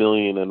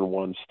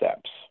 1,000,001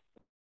 steps.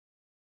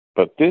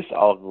 But this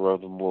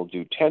algorithm will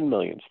do 10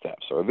 million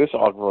steps, or this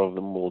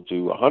algorithm will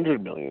do 100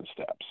 million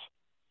steps.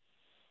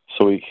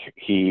 So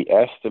he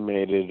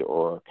estimated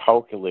or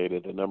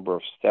calculated the number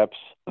of steps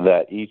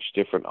that each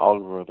different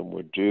algorithm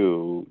would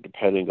do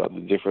depending on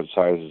the different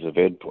sizes of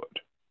input.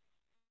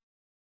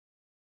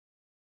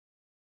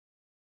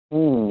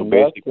 So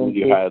basically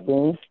you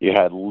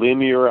had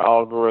linear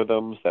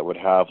algorithms that would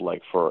have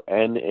for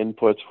n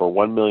inputs, for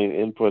 1 million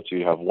inputs,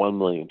 you'd have 1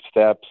 million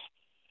steps,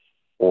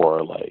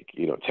 or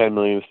 10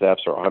 million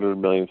steps or 100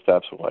 million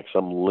steps with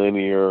some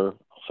linear,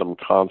 some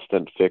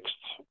constant fixed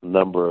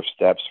number of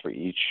steps for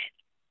each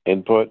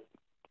input.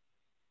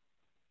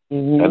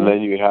 And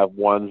then you have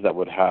ones that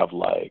would have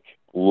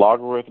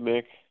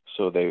logarithmic,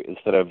 so they,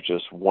 instead of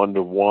just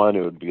 1-to-1,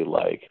 it would be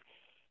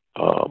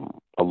a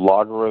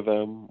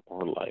logarithm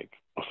or a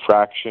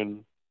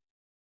fraction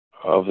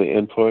of the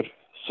input.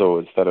 So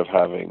instead of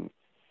having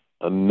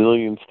 1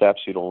 million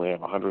steps, you'd only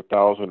have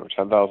 100,000 or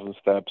 10,000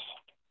 steps.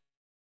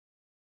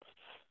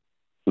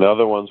 And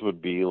other ones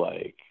would be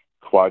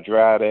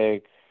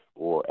quadratic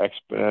or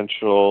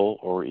exponential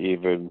or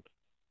even,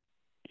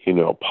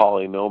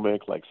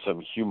 polynomic,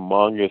 some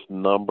humongous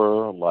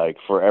number.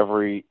 For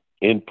every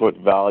input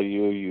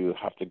value, you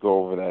have to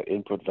go over that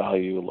input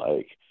value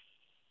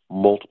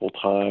multiple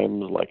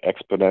times,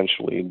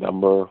 exponentially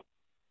number.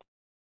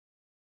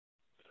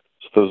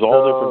 So there's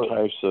all different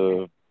types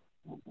of,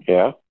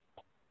 yeah?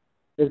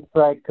 It's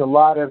a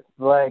lot of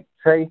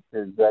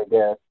traces, I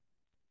guess.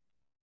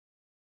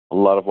 A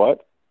lot of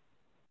what?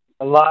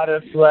 A lot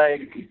of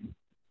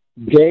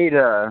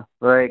data.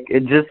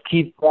 It just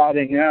keeps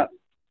adding up.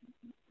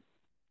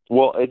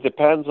 Well, it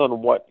depends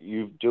on what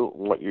you're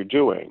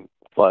doing.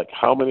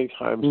 How many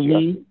times do you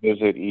have to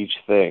visit each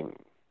thing?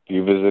 Do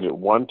you visit it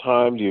one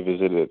time? Do you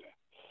visit it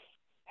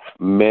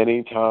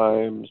many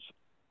times?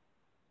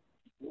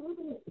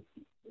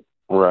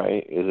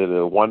 Right. Is it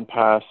a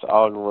one-pass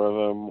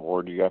algorithm,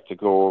 or do you have to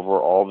go over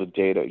all the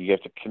data? You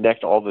have to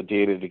connect all the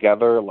data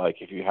together.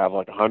 If you have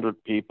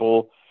 100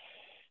 people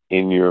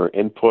in your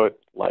input,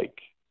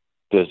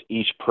 does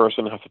each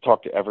person have to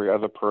talk to every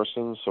other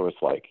person? So it's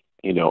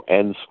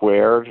n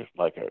squared,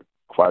 a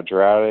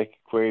quadratic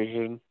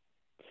equation.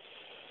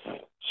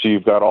 So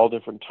you've got all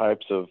different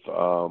types of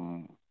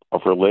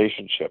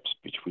relationships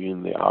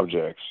between the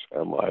objects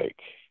and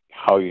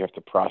how you have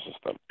to process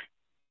them.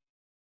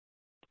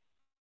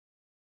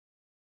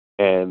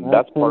 And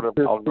that's part of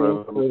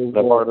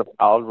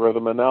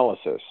algorithm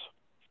analysis.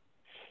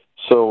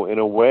 So in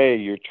a way,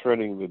 you're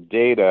turning the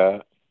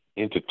data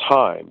into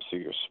time. So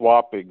you're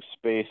swapping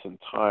space and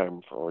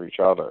time for each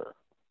other.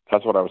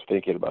 That's what I was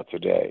thinking about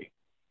today.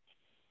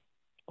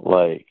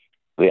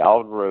 The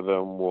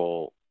algorithm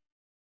will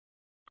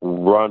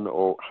run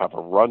or have a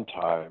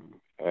runtime,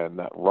 and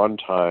that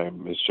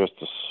runtime is just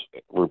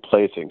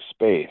replacing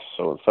space.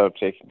 So instead of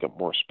taking up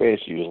more space,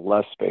 you use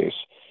less space,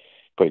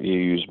 but you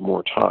use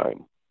more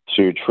time.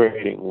 So you're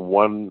trading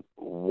one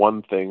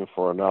thing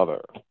for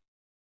another.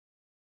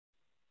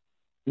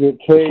 You're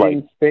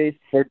trading space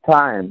for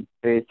time,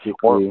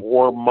 basically.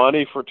 Or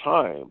money for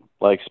time.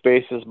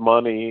 Space is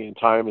money and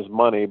time is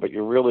money, but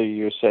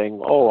you're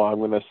saying, oh, I'm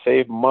going to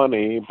save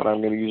money, but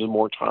I'm going to use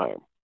more time.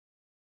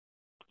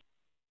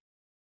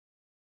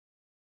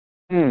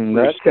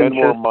 That's you spend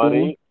more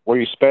money, or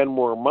you spend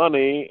more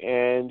money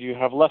and you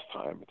have less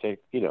time.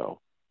 You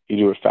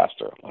do it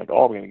faster. I'm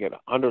going to get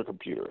 100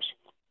 computers.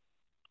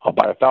 I'll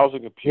buy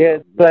 1,000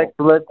 computers. Yeah, it's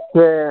let's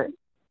say,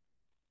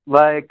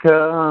 I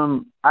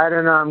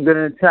don't know, I'm going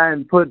to try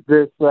and put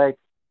this,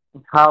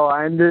 how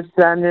I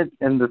understand it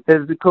in the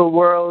physical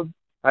world.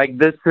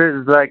 This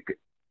is,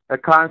 a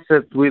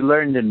concept we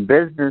learned in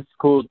business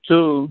school,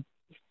 too,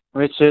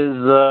 which is,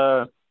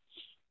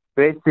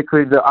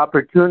 basically the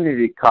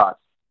opportunity cost.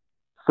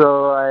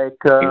 So, like,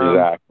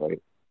 Exactly.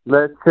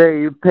 let's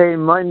say you pay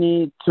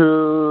money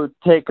to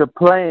take a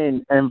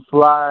plane and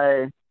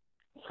fly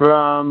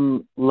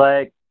from,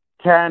 like,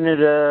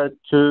 Canada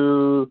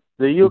to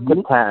the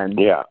Yucatan.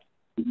 Yeah.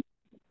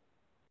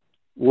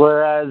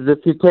 Whereas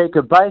if you take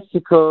a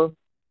bicycle,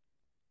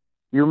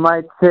 you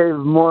might save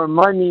more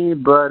money,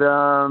 but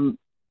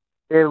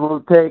it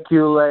will take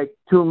you like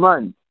 2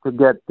 months to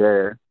get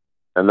there.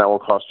 And that will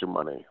cost you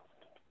money.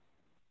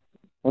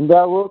 And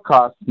that will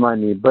cost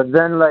money. But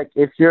then, like,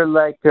 if you're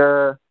like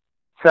a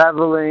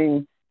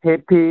traveling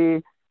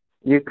hippie,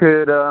 you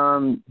could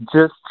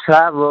just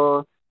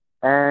travel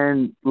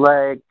and,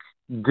 like,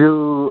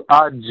 do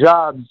odd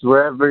jobs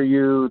wherever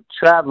you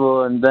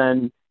travel and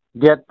then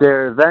get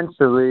there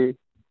eventually.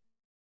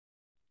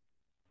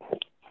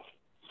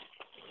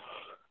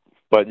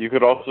 But you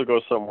could also go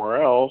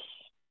somewhere else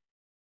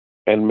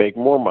and make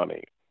more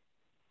money.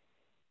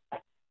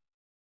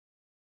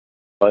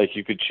 Like,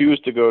 you could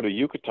choose to go to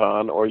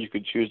Yucatan, or you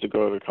could choose to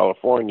go to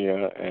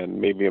California, and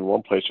maybe in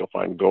one place you'll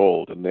find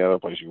gold, and the other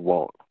place you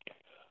won't.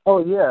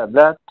 Oh yeah,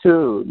 that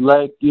too.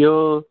 Like,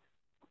 you're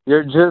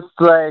just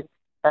like,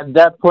 at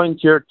that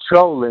point you're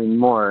trolling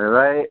more,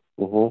 right?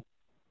 Mm-hmm.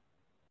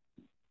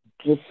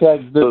 It's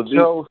like the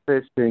troll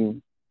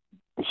fishing.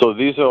 So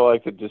these are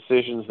like the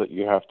decisions that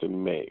you have to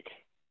make.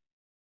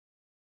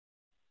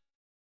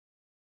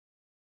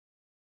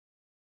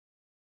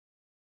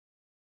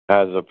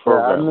 As a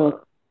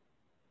programmer.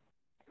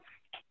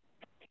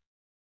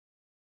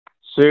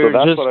 So you're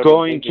just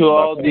going to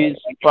all these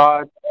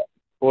spots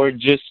or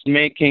just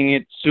making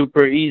it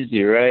super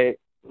easy, right?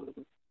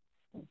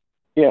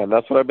 Yeah, and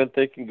that's what I've been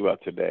thinking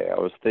about today. I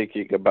was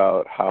thinking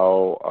about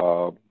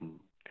how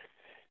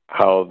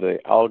the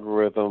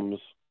algorithms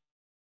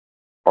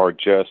are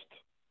just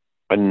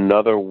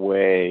another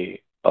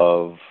way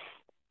of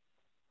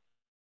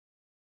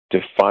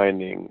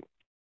defining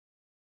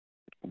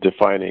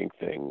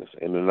things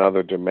in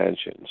another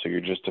dimension. So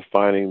you're just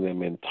defining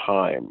them in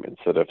time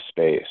instead of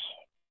space.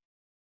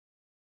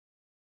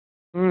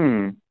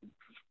 So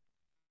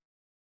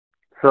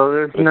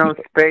there's no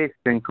space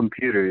in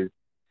computers.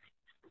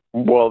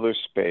 Well, there's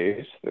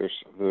space.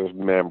 There's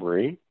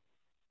memory.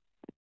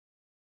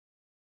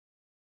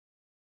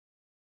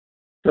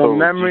 So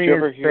memory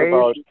is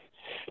space.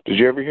 Did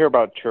you ever hear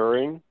about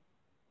Turing?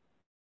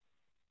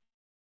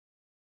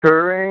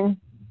 Turing,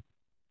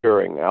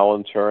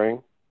 Alan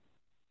Turing.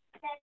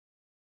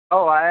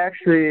 Oh, I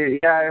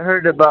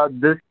heard about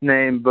this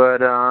name,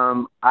 but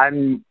I'm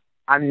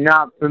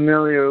not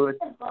familiar with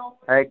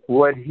like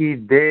what he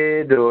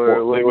did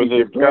or what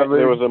he discovered.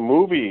 There was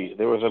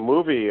a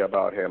movie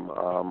about him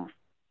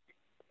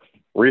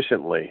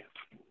recently.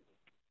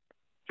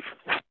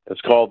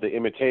 It's called The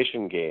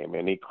Imitation Game,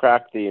 and he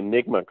cracked the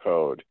Enigma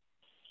code.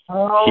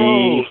 Oh.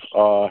 He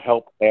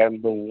helped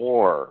end the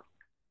war.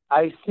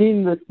 I've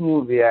seen this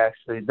movie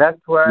actually. That's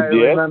where I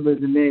remember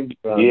the name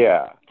from.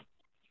 Yeah.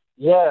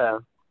 Yeah.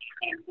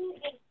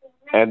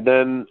 And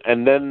then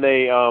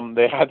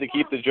they had to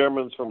keep the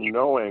Germans from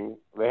knowing.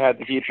 They had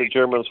to keep the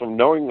Germans from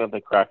knowing that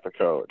they cracked the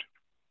code.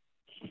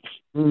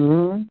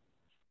 Mhm.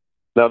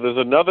 Now there's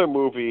another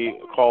movie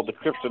called The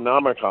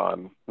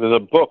Cryptonomicon. There's a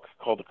book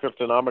called The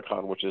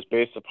Cryptonomicon, which is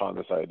based upon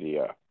this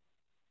idea.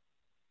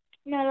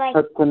 No, like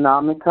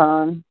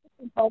Cryptonomicon.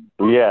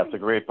 Yeah, it's a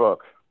great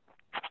book.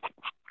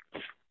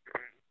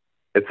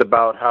 It's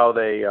about how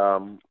they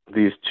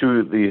these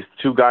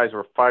two guys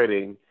were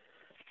fighting.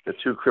 The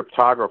two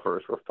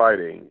cryptographers were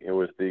fighting. It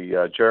was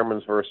the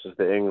Germans versus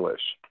the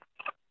English.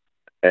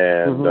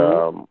 And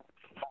on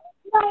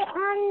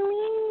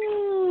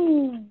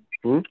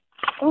me.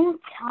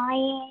 Don't tie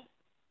it.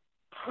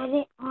 Put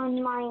it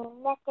on my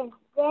neck and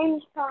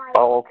then tie it.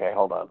 Oh, okay.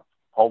 Hold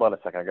on a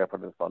second. I gotta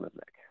put this on his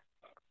neck.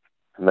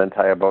 And then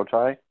tie a bow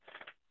tie.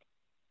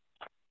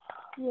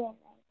 Yeah.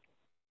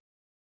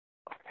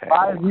 Okay.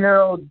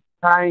 5-year-old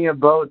tying a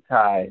bow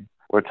tie.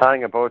 We're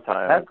tying a bow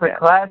tie. That's a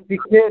classy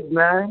kid,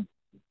 man.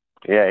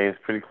 Yeah, he's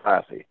pretty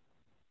classy.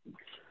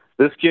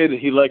 This kid,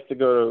 he likes to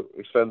go to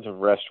expensive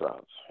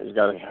restaurants. He's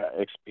got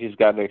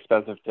an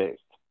expensive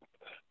taste.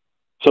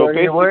 So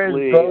basically, he wears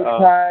bow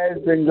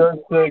ties and goes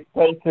to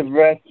expensive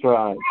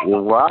restaurants.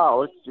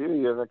 Wow, look at you!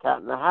 You're the cat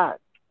in the hat.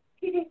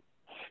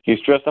 He's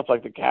dressed up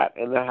like the cat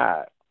in the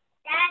hat.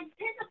 Dad,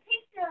 take a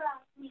picture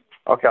of me.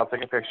 Okay, I'll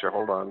take a picture.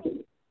 Hold on.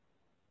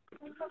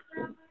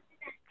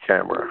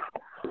 Camera.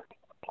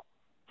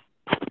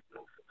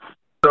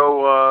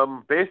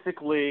 So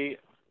basically,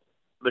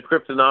 the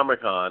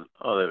Cryptonomicon.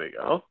 Oh, there we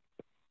go.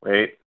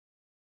 Wait.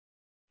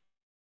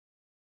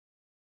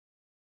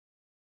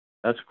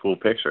 That's a cool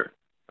picture.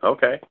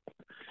 Okay.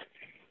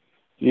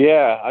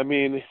 Yeah, I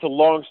mean, it's a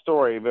long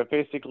story, but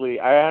basically,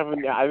 I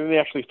didn't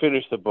actually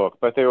finish the book,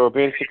 but they were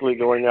basically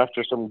going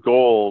after some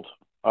gold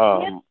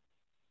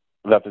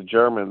that the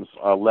Germans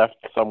left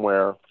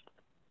somewhere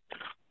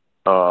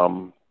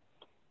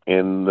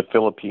in the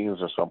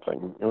Philippines or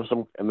something. It was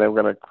and they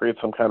were going to create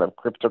some kind of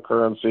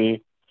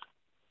cryptocurrency.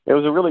 It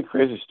was a really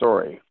crazy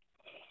story.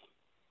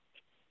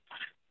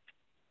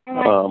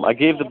 I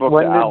gave the book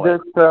When to did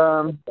Alex.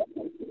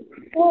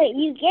 Wait,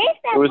 you gave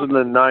that It was book? in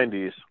the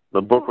 90s.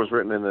 The book was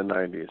written in the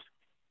 90s.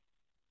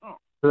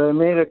 So they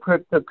made a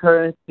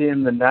cryptocurrency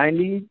in the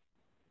 90s?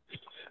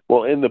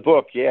 Well, in the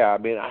book, yeah. I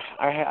mean,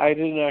 I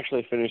didn't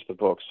actually finish the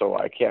book, so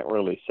I can't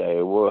really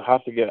say. We'll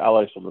have to get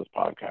Alex on this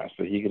podcast,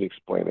 so he can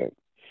explain it.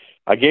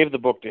 I gave the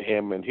book to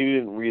him, and he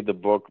didn't read the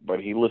book, but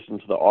he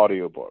listened to the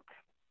audiobook.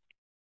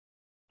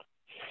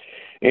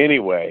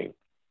 Anyway,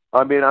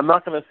 I mean, I'm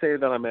not going to say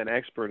that I'm an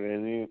expert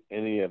in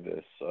any of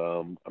this.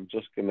 I'm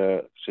just going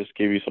to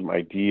give you some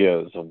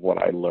ideas of what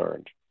I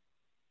learned.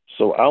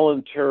 So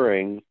Alan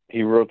Turing,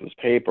 he wrote this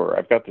paper.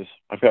 I've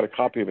got a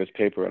copy of his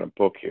paper in a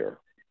book here.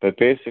 But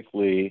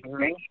basically,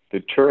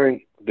 the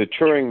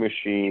Turing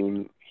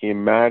machine, he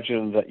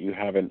imagined that you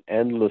have an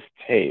endless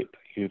tape.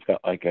 You've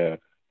got like a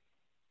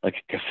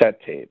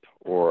cassette tape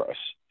or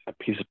a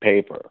piece of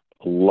paper,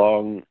 a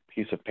long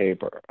piece of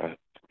paper,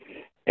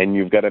 and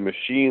you've got a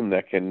machine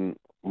that can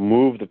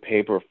move the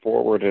paper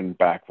forward and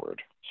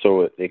backward.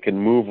 So it can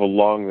move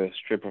along this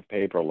strip of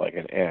paper like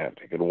an ant.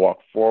 It can walk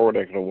forward,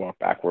 it can walk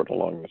backward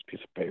along this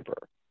piece of paper.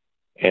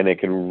 And it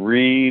can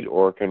read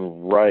or it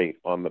can write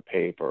on the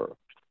paper.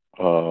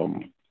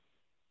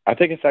 I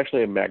think it's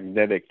actually a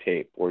magnetic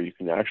tape where you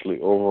can actually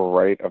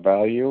overwrite a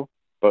value.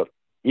 But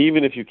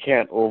even if you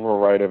can't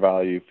overwrite a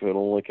value, if it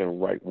only can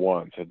write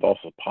once, it's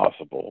also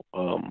possible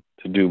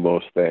to do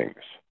most things.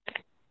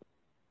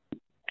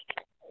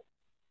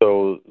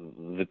 So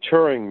the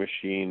Turing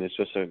machine is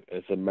just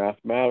a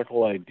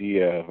mathematical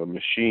idea of a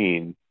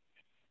machine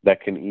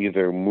that can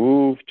either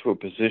move to a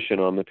position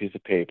on the piece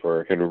of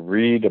paper, it can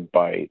read a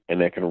byte,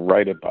 and it can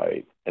write a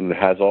byte. And it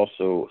has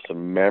also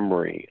some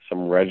memory,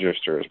 some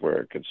registers where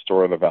it can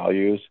store the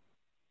values,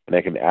 and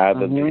it can add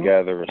them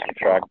together and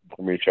subtract them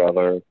from each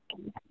other.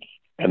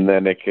 And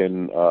then it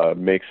can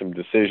make some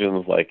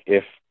decisions like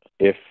if,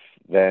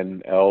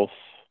 then, else.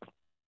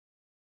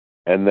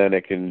 And then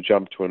it can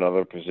jump to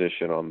another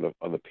position on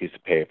the piece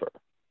of paper.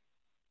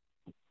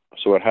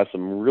 So it has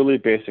some really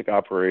basic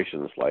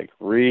operations like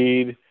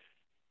read,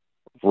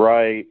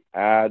 write,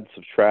 add,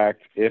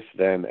 subtract, if,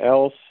 then,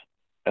 else.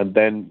 And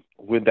then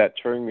with that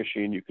Turing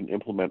machine, you can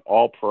implement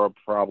all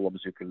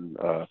problems. You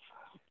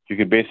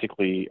can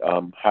basically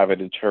have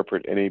it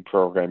interpret any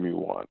program you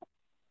want.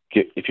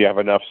 If you have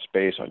enough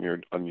space on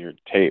your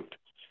tape.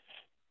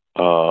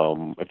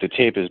 If the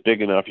tape is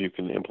big enough, you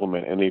can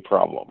implement any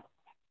problem.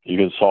 You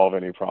can solve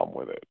any problem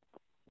with it,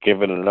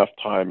 given enough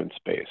time and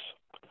space.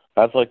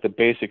 That's like the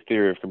basic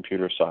theory of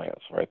computer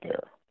science right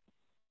there.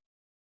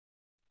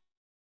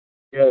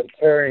 Yeah,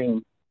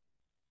 Turing.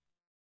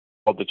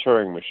 Called the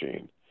Turing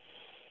machine.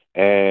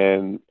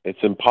 And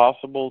it's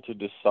impossible to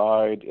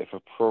decide if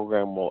a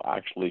program will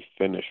actually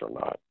finish or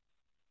not.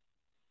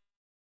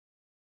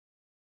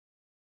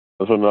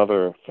 That's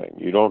another thing.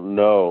 You don't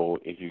know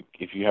if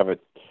you have a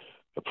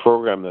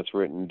program that's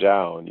written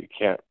down, you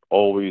can't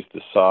always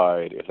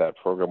decide if that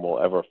program will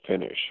ever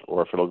finish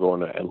or if it'll go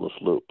in an endless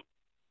loop.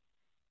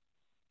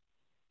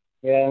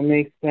 Yeah, it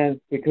makes sense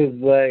because,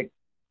 like,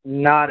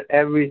 not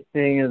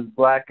everything is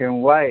black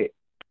and white.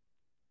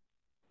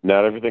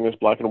 Not everything is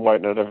black and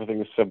white. Not everything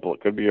is simple.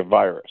 It could be a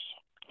virus.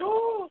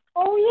 Oh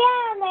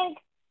yeah, like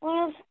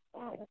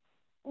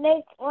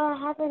what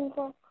happens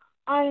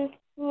on.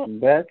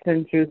 That's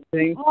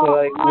interesting. So,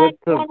 like, what's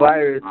a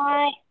virus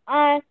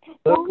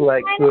look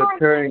like to a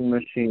Turing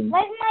machine?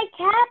 Like my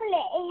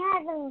tablet, it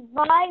has a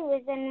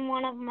virus in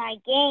one of my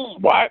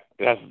games. What?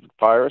 It has a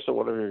virus in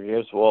one of your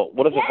games? Well,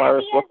 what does a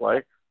virus look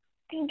like?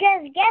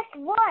 Because guess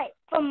what?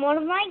 From one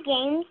of my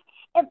games,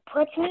 it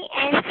puts me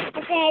in, and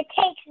then it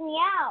takes me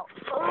out.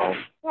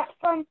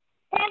 From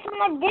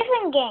a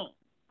different game.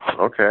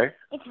 Okay.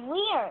 It's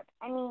weird.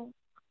 I mean,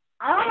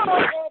 I don't know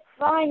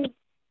what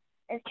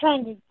it's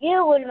trying to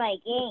do with my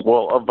game.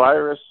 Well, a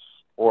virus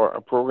or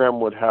a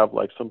program would have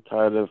like some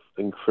kind of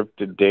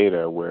encrypted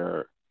data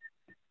where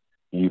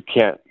you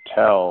can't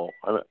tell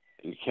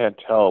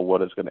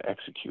what it's going to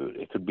execute.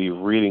 It could be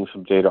reading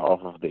some data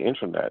off of the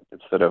internet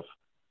instead of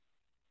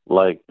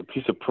like the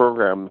piece of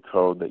program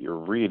code that you're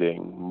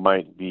reading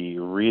might be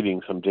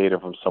reading some data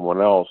from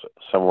somewhere else,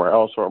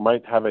 or it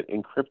might have it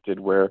encrypted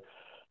where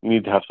you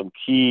need to have some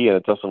key and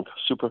it does some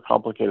super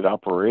complicated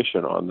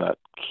operation on that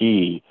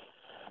key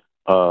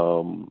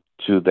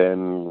to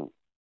then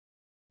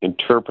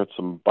interpret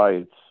some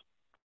bytes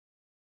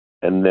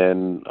and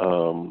then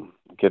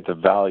get the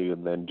value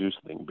and then do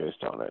something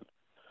based on it.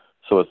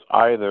 So it's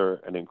either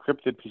an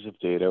encrypted piece of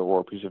data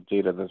or a piece of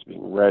data that's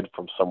being read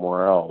from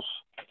somewhere else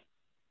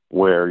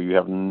where you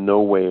have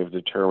no way of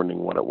determining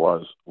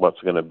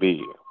what's going to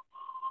be.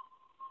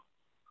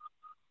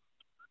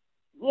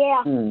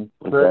 Yeah. So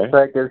it's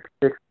like it's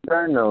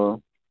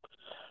external.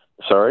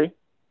 Sorry?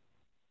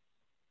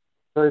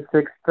 So it's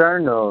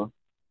external.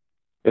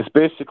 It's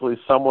basically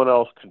someone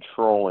else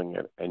controlling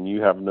it, and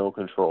you have no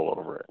control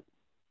over it.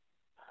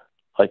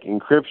 Like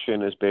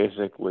encryption is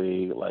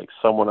basically like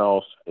someone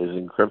else is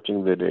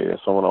encrypting the data,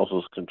 someone else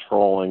is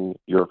controlling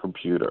your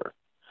computer.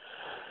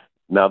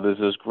 Now, there's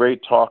this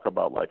great talk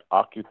about like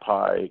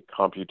Occupy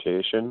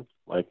computation,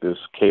 like this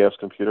Chaos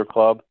Computer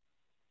Club,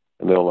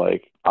 and they'll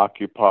like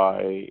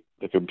occupy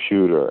the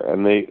computer,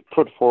 and they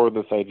put forward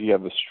this idea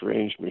of a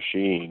strange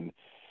machine,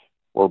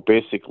 where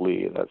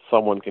basically that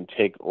someone can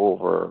take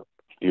over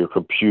your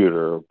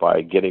computer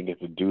by getting it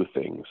to do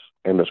things,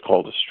 and it's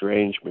called a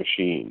strange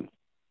machine,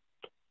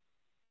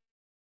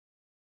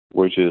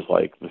 which is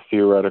like the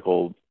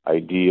theoretical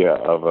idea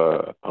of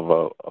a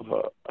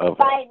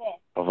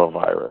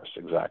virus,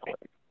 exactly.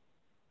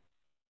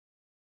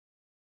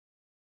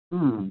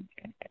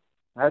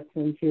 That's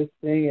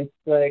interesting. It's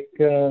like,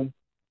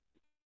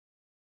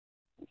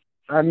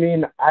 I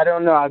mean, I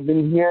don't know. I've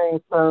been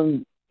hearing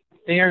some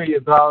theory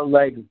about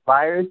like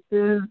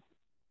viruses,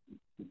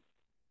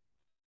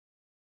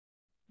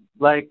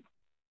 like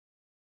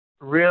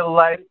real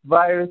life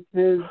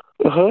viruses,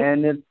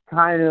 and it's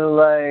kind of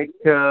like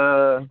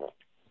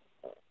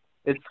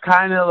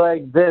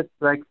this.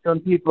 Like some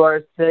people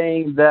are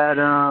saying that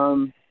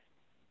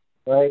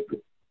like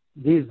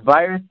these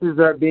viruses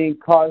are being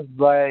caused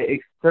by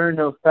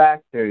external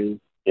factors.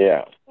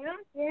 Yeah.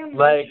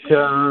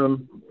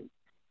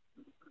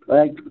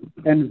 Like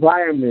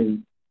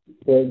environment,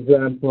 for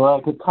example,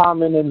 like a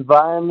common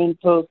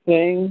environmental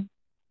thing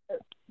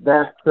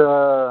that's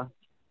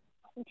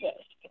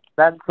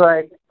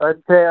like,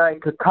 let's say,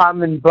 like a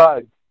common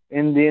bug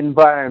in the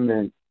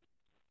environment.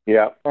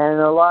 Yeah. And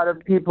a lot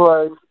of people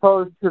are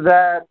exposed to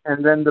that,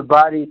 and then the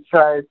body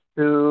tries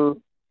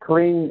to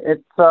clean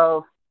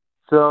itself,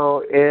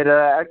 so it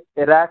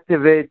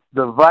activates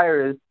the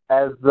virus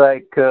as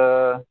like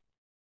a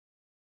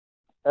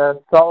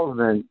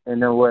solvent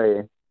in a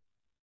way.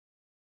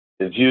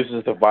 It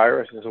uses the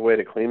virus as a way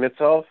to clean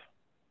itself?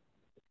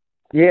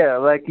 Yeah,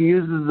 like it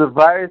uses the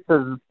virus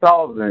as a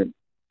solvent.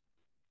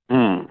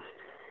 As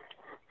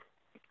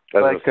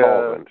like a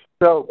solvent.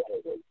 So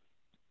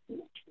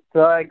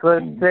like,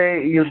 let's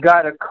say you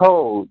got a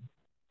cold.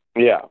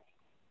 Yeah.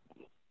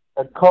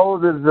 A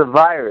cold is a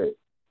virus.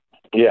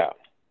 Yeah.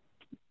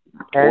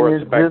 And or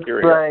it's a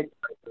bacteria. just like,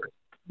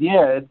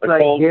 yeah, it's a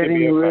like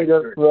getting rid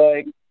of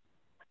like...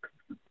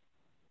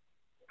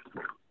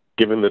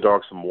 Giving the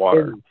dog some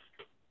water.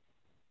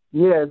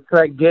 Yeah, it's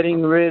like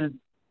getting rid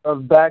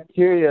of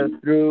bacteria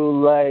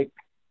through like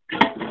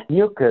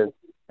mucus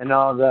and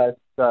all that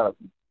stuff.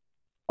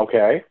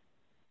 Okay.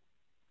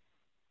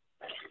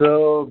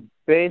 So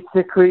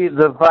basically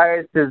the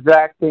virus is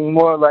acting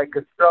more like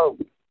a soap,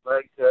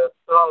 like a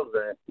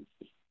solvent.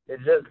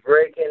 It's just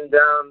breaking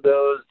down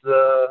those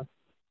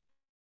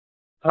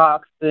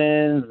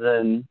toxins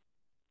and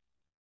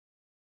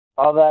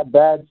all that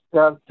bad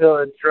stuff till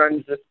it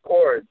runs its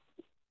course.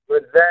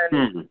 But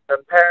then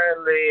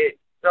apparently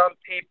some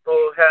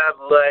people have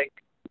like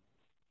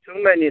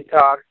too many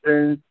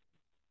toxins,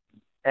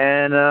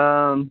 and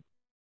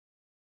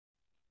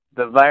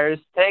the virus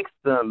takes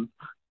them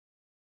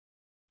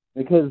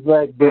because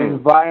like the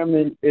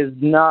environment is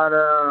not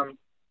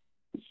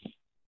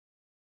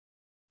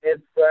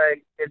it's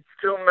like it's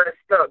too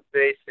messed up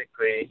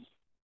basically.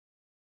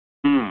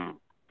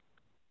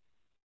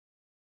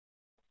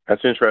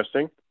 That's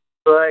interesting.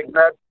 So like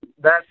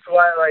that's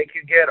why like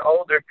you get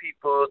older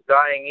people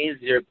dying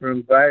easier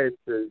from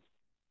viruses.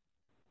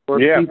 For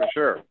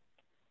sure.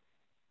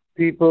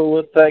 People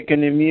with like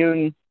an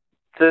immune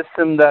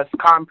system that's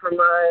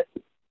compromised.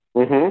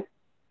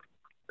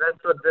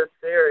 That's what this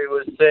theory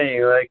was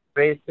saying. Like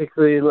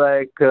basically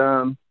like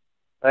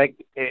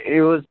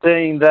it was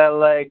saying that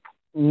like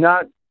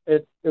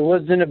it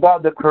wasn't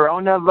about the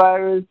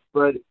coronavirus,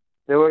 but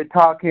they were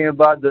talking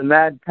about the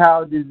mad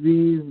cow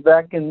disease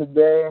back in the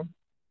day.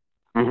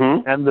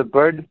 And the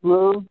bird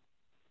flu.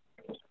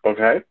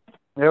 Okay.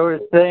 They were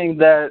saying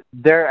that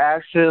they're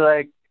actually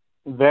like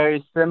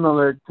very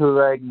similar to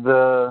like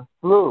the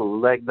flu,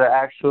 like the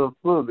actual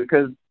flu,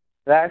 because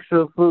the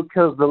actual flu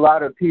kills a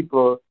lot of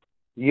people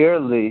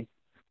yearly.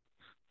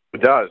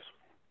 It does.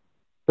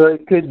 So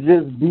it could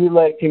just be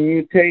like a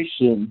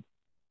mutation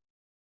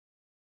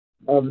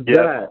of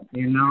that,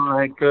 you know,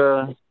 like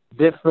a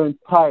different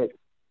type.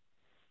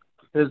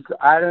 Because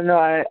I don't know,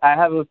 I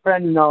have a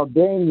friend in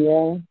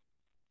Albania.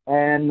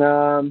 And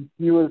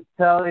he was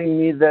telling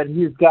me that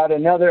he's got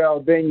another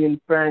Albanian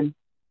friend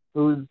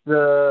who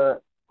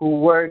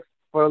works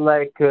for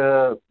like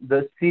the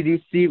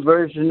CDC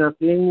version of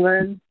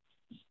England.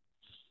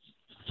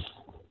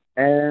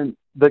 And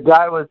the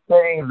guy was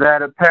saying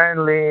that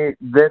apparently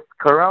this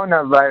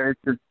coronavirus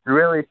is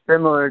really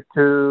similar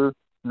to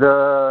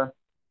the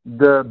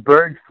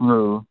bird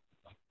flu.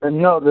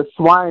 No, the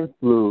swine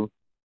flu.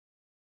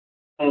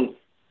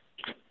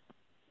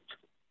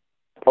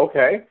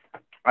 Okay.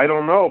 I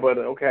don't know, but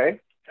okay.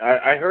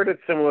 I heard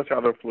it's similar to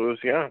other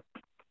flus, yeah.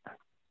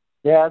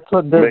 Yeah, that's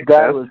what this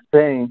guy was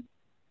saying.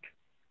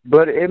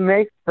 But it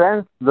makes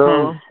sense,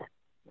 though.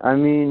 I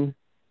mean...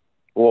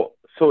 Well,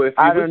 so if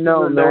you listen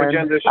to the No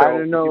Agenda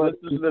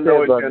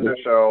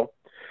show,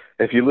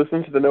 if you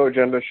listen to the No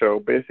Agenda show,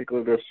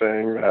 basically they're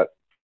saying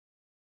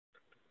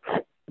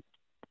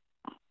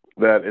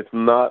that it's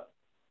not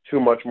too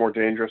much more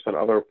dangerous than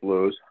other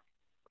flus.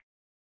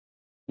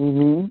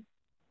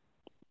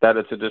 That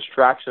it's a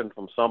distraction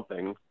from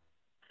something,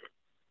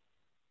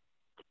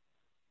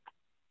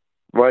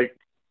 Like,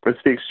 it's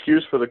the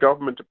excuse for the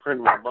government to print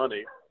more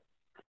money.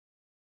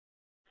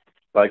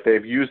 Like,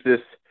 they've used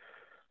this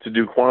to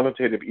do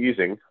quantitative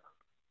easing.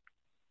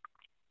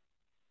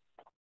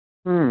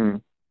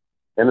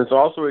 And it's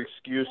also an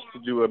excuse to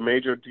do a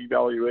major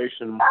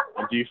devaluation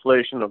and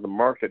deflation of the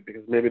market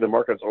because maybe the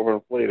market's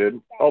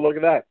overinflated. Oh, look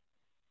at that.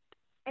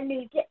 I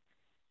knew it.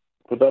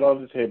 Put that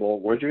on the table.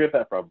 Where'd you get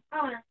that from?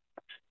 Oh.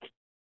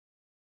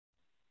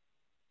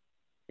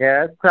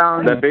 Yeah, it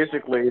sounds... That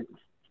basically...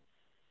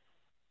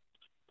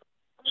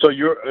 So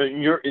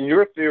in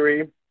your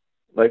theory,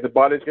 like the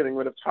body's getting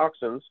rid of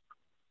toxins,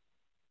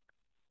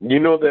 you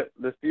know that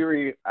the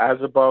theory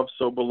as above,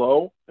 so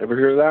below? Ever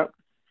hear that?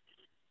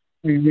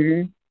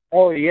 Mm-hmm.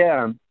 Oh,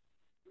 yeah.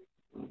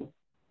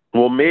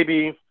 Well,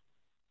 maybe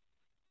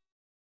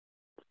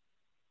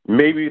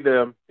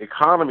the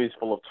economy is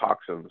full of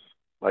toxins,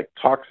 like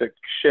toxic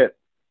shit,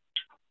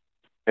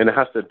 and it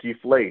has to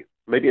deflate.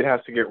 Maybe it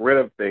has to get rid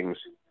of things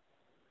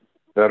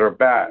that are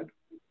bad,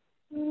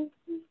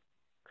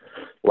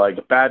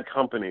 like bad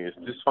companies,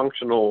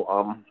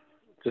 dysfunctional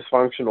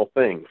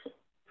things.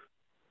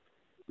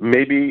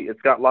 Maybe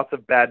it's got lots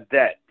of bad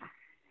debt.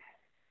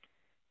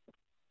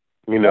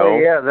 You know? Oh,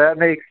 yeah, that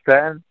makes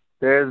sense.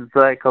 There's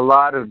like a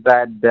lot of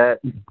bad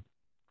debt.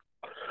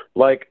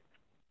 Like,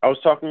 I was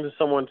talking to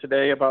someone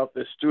today about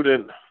the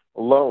student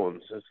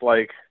loans. It's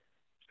like,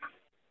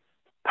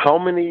 how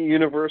many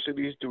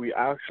universities do we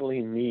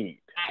actually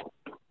need?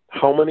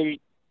 How many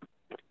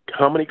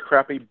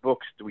crappy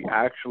books do we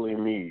actually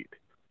need?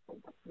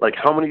 Like,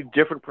 how many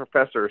different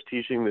professors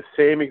teaching the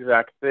same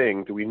exact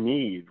thing do we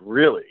need,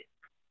 really?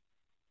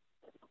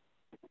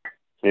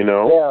 You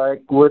know? Yeah,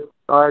 like with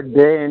our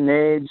day and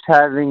age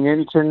having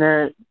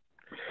internet.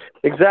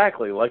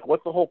 Exactly. Like,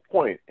 what's the whole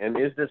point? And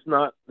is this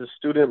not the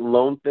student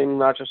loan thing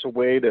not just a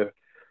way to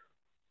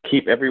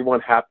keep everyone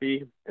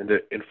happy and to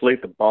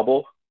inflate the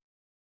bubble?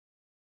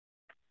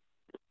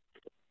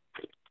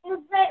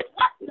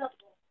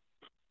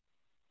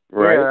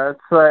 Right?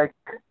 Yeah,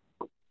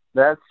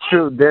 that's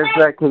true. There's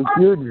like a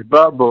huge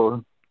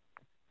bubble.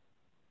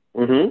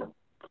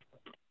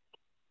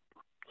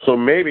 So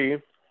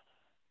maybe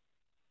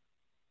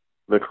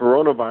the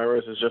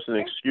coronavirus is just an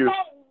excuse.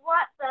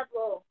 What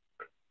bubble?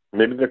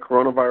 Maybe the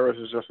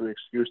coronavirus is just an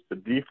excuse to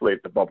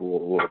deflate the bubble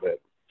a little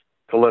bit,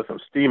 to let some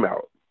steam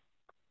out.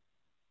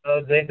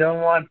 So they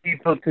don't want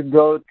people to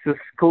go to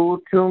school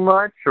too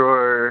much,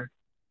 or?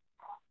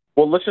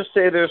 Well, let's just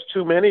say there's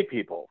too many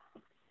people.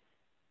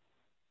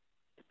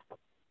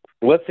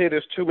 Let's say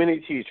there's too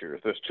many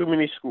teachers, there's too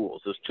many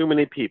schools, there's too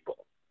many people.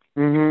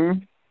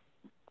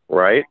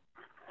 Right?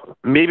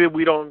 Maybe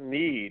we don't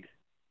need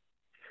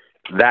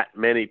that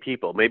many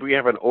people. Maybe we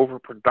have an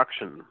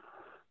overproduction.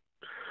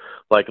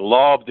 Like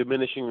law of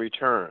diminishing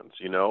returns,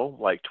 you know?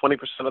 Like 20%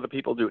 of the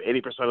people do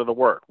 80% of the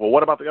work. Well,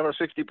 what about the other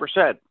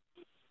 60%?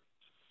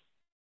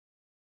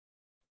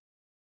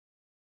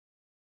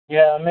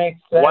 Yeah, it makes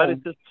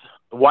sense.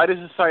 Why does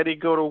society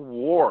go to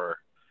war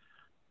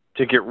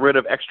to get rid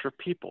of extra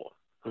people?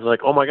 It's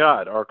like, oh my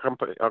God, our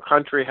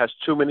country has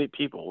too many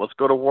people. Let's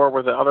go to war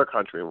with the other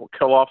country and we'll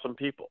kill off some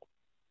people.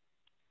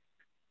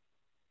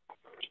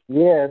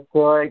 Yeah, so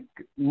like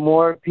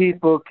more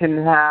people can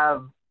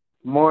have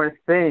more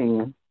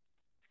things.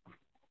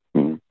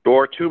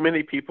 Or too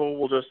many people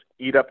will just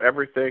eat up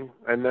everything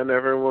and then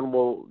everyone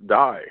will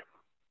die.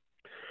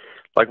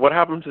 Like what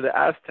happened to the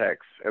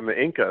Aztecs and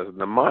the Incas and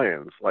the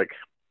Mayans? Like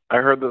I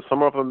heard that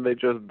some of them, they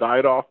just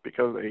died off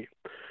because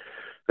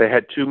they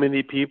had too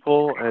many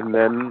people and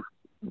then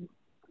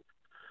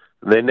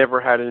they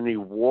never had any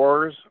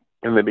wars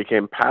and they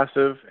became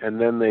passive and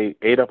then they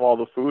ate up all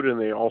the food and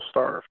they all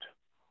starved.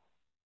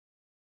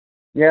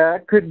 Yeah,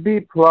 it could be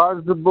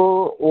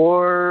plausible,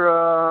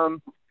 or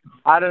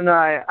I don't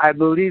know. I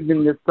believe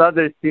in this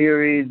other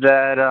theory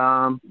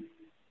that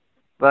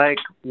like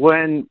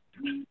when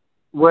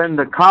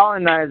the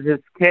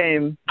colonizers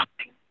came,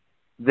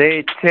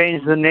 they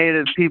changed the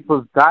native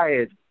people's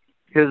diet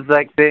because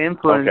like they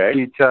influenced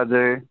each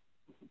other,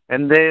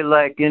 and they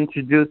like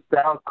introduced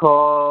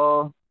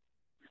alcohol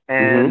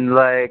and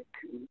like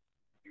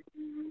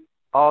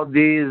all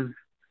these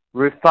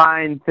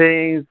refined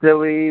things that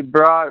we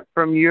brought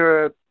from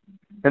Europe.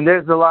 And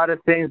there's a lot of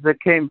things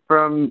that came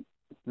from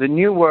the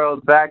New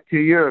World back to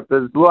Europe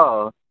as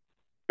well.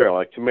 Sure,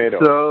 like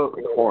tomatoes,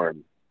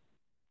 corn.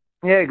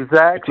 Yeah,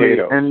 exactly.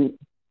 Potatoes. And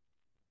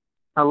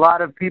a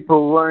lot of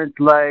people weren't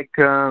like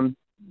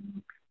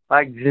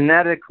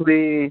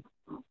genetically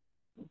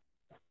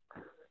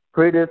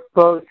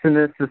predisposed to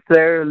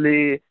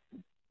necessarily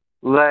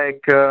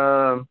like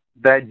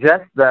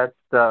digest that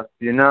stuff,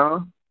 you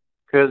know?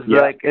 Because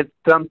like it's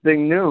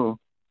something new.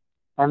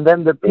 And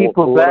then the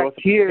people back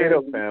here.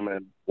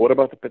 What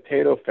about the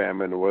potato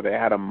famine, where they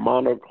had a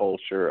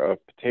monoculture of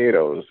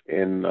potatoes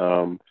in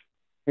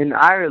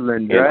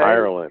Ireland, right? In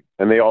Ireland,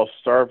 and they all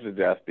starved to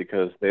death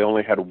because they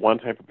only had one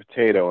type of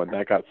potato, and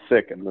that got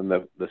sick, and then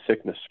the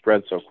sickness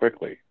spread so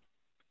quickly.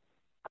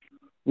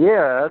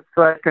 Yeah, that's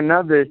like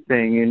another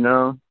thing, you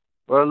know,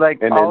 or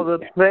like all the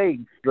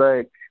plagues.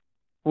 Like,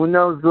 who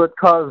knows what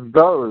caused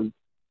those?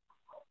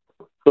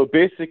 So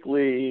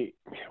basically,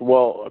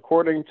 well,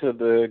 according to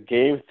the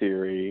game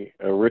theory,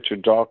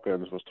 Richard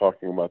Dawkins was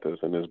talking about this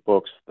in his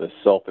books, The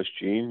Selfish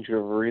Gene. Did you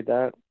ever read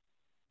that?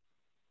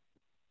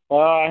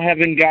 I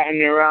haven't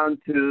gotten around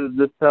to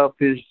the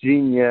selfish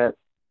gene yet.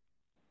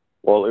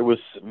 Well, it was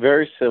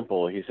very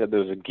simple. He said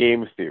there's a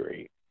game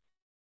theory.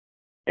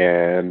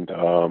 And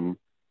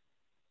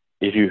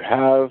if you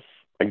have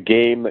a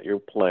game that you're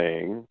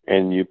playing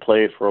and you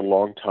play it for a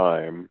long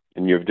time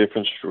and you have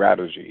different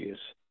strategies,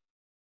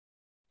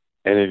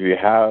 and if you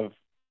have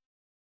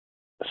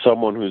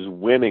someone who's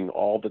winning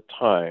all the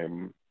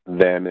time,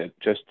 then it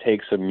just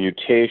takes a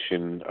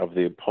mutation of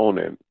the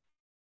opponent.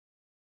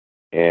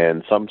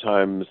 And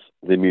sometimes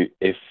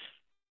if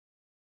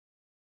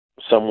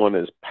someone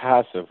is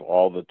passive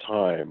all the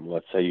time,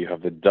 let's say you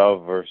have the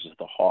dove versus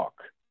the hawk.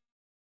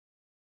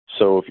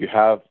 So if you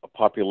have a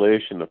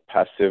population of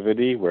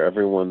passivity where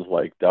everyone's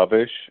like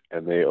dovish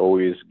and they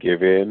always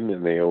give in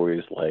and they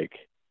always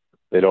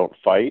they don't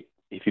fight,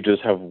 if you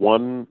just have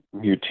one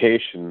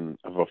mutation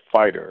of a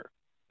fighter,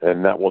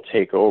 then that will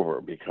take over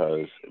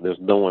because there's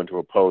no one to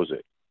oppose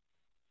it.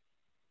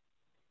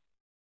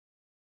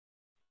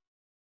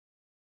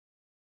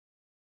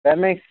 That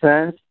makes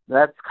sense.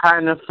 That's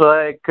kind of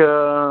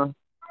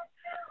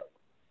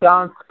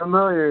sounds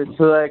familiar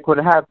to what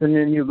happened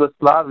in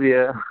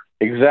Yugoslavia.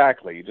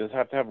 Exactly. You just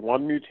have to have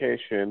one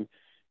mutation.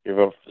 You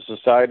have a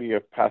society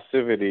of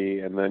passivity,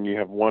 and then you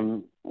have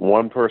one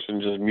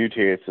person just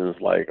mutates and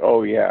is like,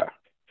 oh yeah,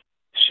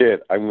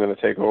 shit, I'm going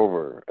to take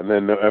over. And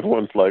then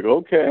everyone's like,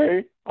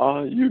 okay,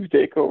 you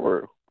take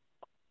over.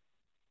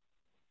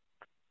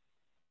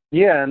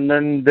 Yeah, and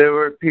then there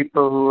were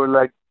people who were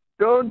like,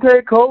 don't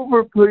take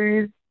over,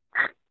 please.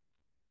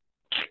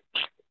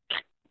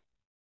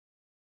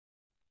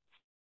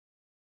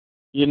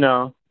 You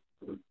know.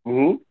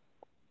 Mm-hmm.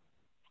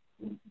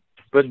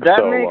 But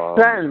that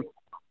makes sense.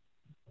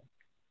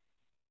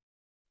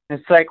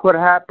 It's like what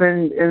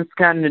happened in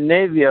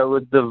Scandinavia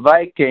with the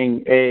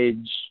Viking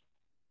Age.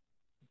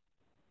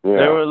 Yeah.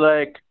 They were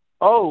like,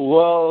 oh,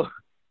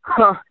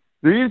 well,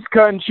 these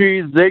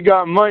countries, they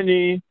got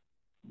money,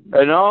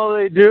 and all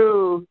they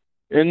do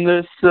in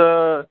this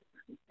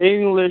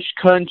English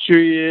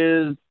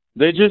country is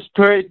they just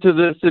pray to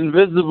this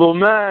invisible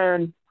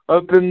man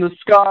up in the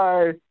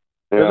sky,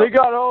 and they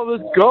got all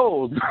this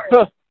gold.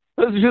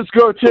 Let's just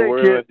go take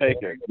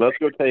it. Let's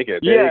go take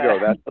it. There you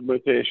go. That's the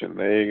mutation.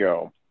 There you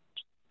go.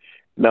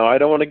 Now, I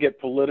don't want to get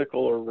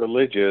political or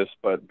religious,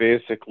 but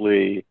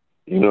basically,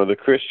 the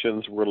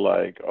Christians were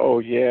like, oh,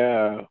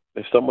 yeah,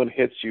 if someone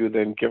hits you,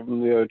 then give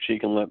them the other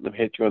cheek and let them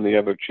hit you on the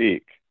other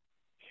cheek.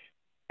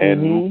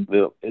 And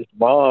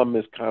Islam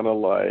is kind of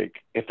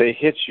like, if they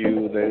hit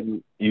you,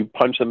 then you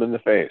punch them in the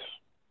face.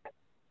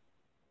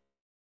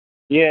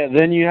 Yeah,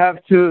 then you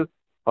have to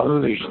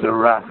unleash the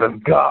wrath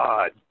of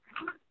God.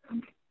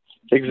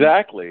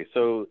 Exactly.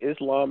 So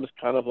Islam is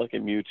kind of like a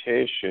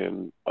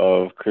mutation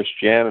of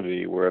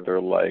Christianity where they're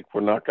like,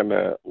 we're not going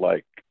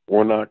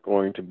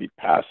to be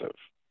passive.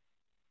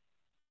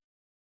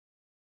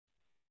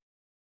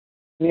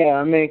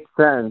 Yeah, it makes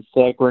sense.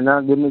 We're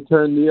not going to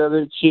turn the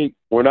other cheek.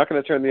 We're not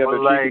going to turn the other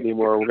cheek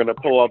anymore. We're going to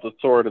pull out the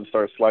sword and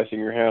start slicing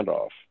your hand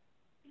off.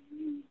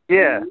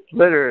 Yeah,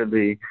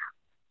 literally.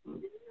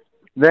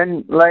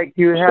 Then,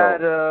 you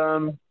had,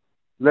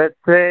 let's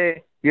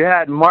say, you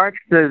had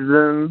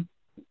Marxism,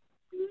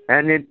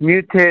 and it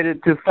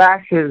mutated to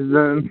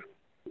fascism.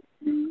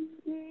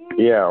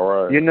 Yeah,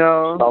 or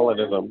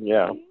Stalinism,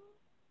 yeah.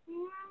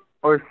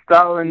 Or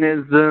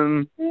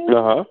Stalinism.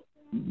 Uh-huh.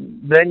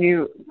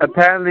 Then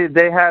apparently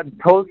they had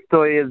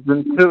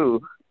Tolstoyism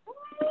too.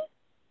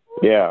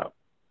 Yeah.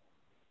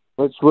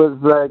 Which was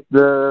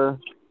the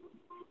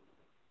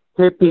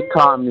hippie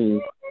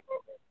commies.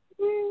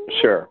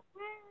 Sure.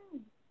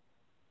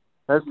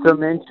 That's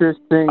some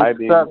interesting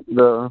stuff,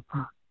 though.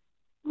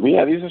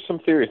 Yeah, these are some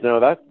theories. Now,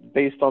 that's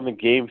based on the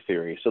game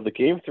theory. So the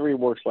game theory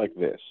works like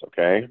this,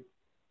 okay?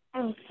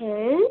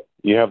 Okay.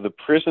 You have the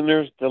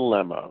prisoner's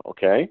dilemma,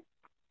 okay?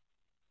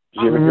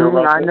 Did you ever hear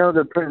about I this? know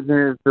the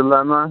prisoner's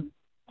dilemma.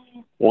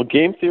 Well,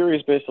 game theory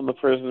is based on the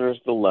prisoner's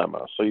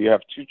dilemma. So you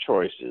have two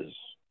choices.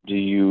 Do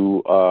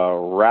you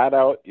rat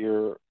out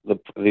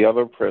the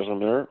other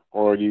prisoner,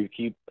 or do you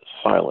keep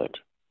silent?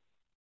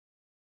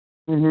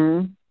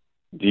 Mm-hmm.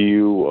 Do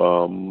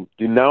you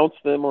denounce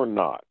them or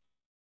not?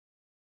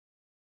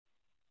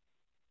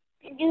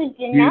 Do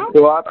you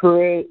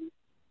cooperate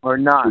or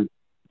not?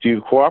 Do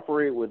you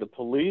cooperate with the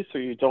police or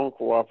you don't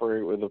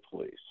cooperate with the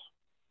police?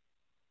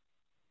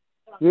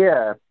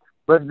 Yeah,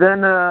 but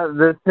then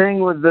the thing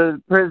with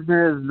the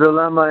prisoner's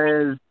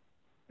dilemma is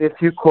if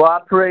you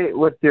cooperate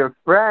with your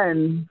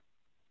friend,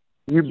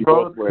 you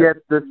both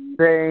get the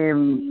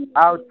same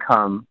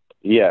outcome.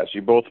 Yes,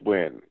 you both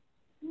win.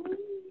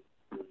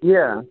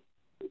 Yeah.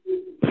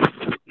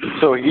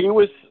 So he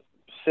was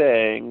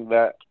saying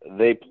that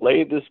they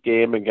played this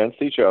game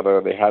against each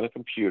other. They had a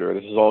computer.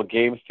 This is all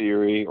game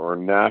theory or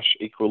Nash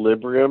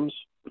equilibriums.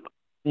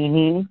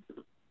 Mm-hmm.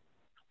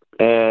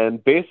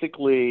 And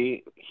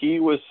basically, he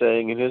was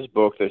saying in his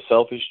book, The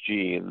Selfish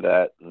Gene,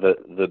 that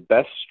the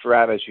best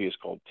strategy is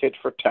called tit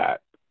for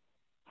tat.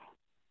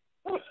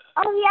 Oh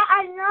yeah,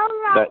 I know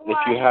that if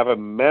you have a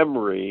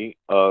memory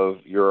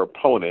of your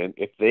opponent,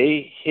 if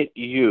they hit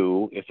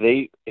you, if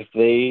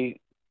they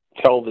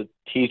tell the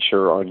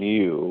teacher on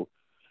you,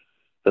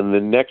 then the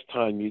next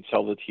time you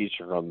tell the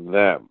teacher on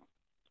them.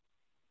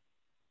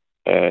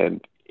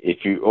 And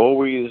if you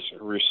always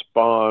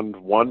respond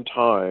one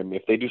time,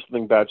 if they do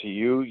something bad to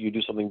you, you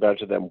do something bad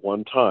to them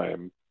one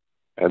time,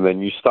 and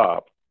then you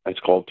stop. It's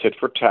called tit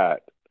for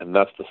tat, and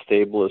that's the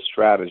stablest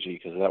strategy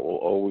because that will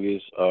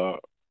always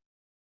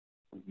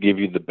give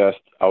you the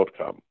best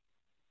outcome.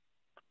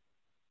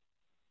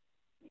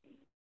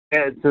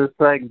 Yeah, it's just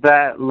like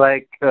that.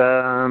 Like,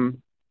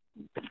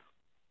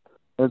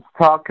 let's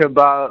talk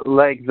about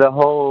like the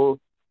whole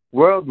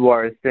World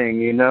War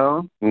thing, you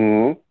know?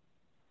 Mm-hmm.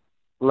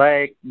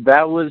 Like,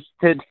 that was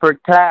tit for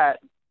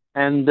tat,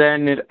 and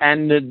then it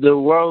ended the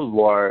World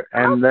War,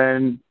 and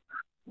then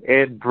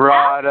it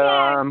brought,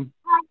 I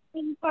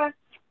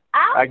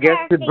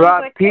guess it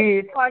brought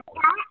peace.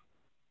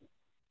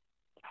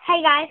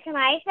 Hey guys, can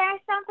I share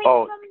something?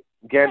 Oh,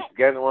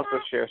 Gen wants to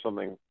share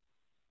something.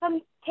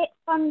 From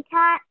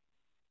tat.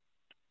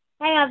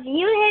 Like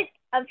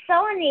if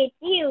someone hits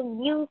you,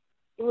 you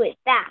do it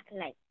back.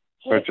 Like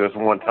But just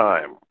one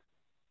time.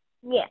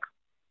 Yeah,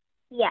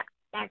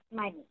 that's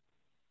my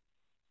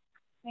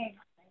name.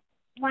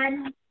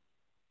 One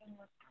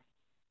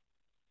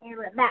and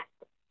we're back.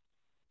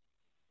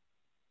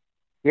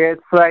 Yeah,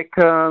 it's like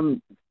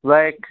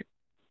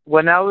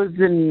when I was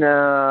in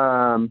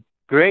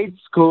grade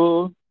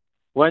school,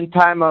 one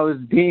time I was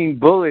being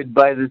bullied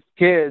by this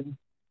kid,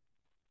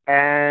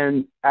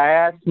 and I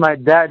asked my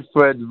dad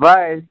for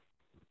advice,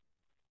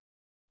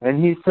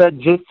 and he said,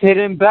 just hit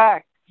him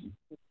back.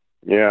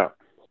 Yeah.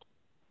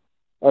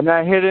 And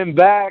I hit him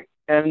back,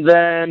 and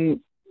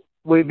then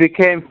we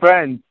became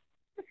friends.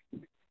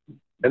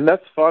 And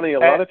that's funny. A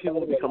lot of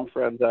people become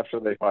friends after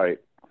they fight.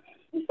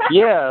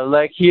 Yeah,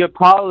 like he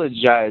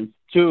apologized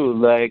too.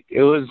 Like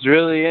it was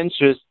really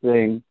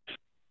interesting.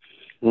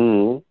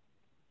 Mm-hmm.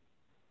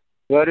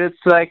 But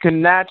it's like a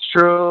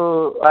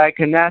natural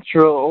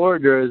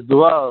order as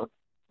well.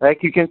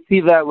 Like you can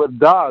see that with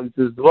dogs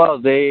as well.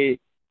 They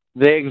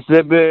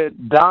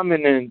exhibit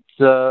dominant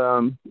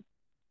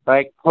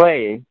like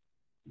play.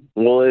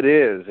 Well, it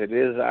is. It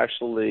is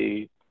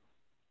actually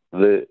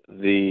the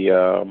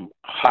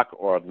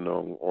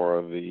Hackordnung,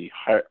 or the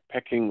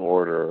pecking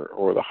order,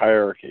 or the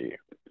hierarchy.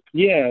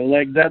 Yeah,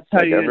 like that's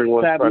how you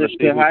establish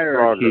the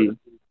hierarchy.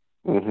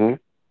 Mm-hmm.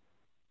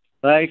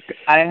 Like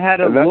I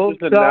had a wolf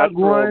dog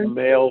once,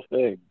 male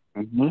thing.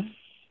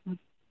 Mm-hmm.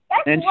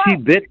 And she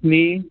bit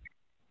me,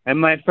 and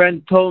my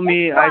friend told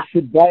me I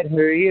should bite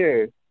her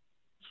ear,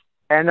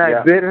 and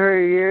I bit her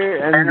ear,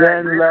 and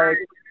then like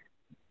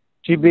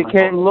she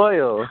became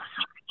loyal.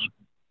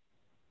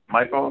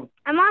 My phone?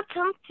 I'm not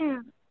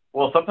talking.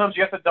 Well, sometimes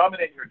you have to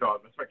dominate your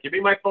dog. That's right. Give me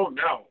my phone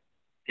now.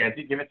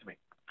 Canty, give it to me.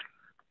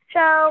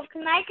 So,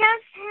 can I tell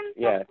him?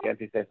 Yeah,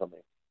 Canty, say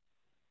something.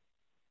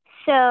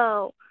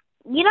 So,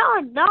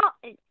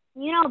 barking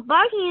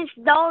is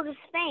the oldest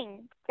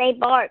thing. They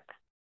bark.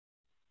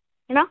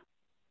 You know?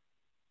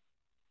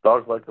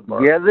 Dogs like to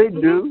bark. Yeah, they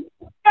do.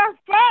 Their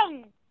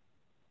thing.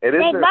 It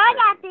is. They bark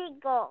at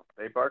people.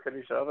 They bark at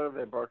each other.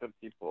 They bark at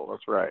people.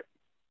 That's right.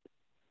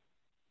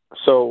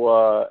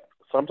 So,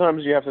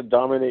 sometimes you have to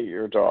dominate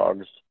your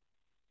dogs.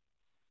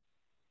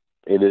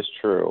 It is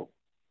true.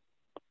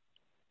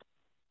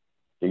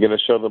 You're going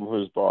to show them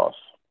who's boss.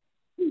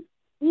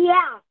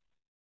 Yeah.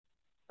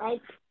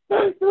 Like,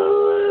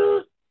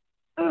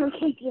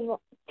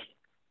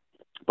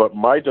 but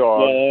my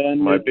dog,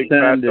 my big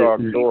fat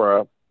dog,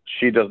 Dora,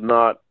 she does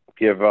not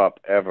give up,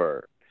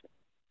 ever.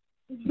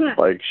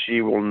 Like,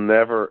 she will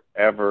never,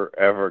 ever,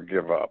 ever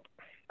give up.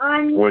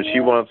 When she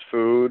wants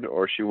food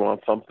or she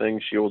wants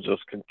something, she will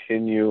just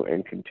continue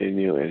and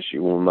continue, and she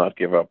will not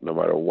give up no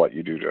matter what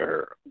you do to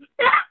her.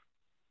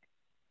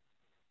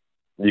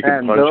 You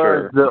can punch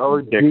her, the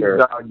OG kick her.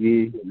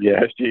 Doggy.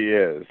 Yeah, she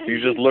is. She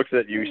just looks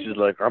at you. She's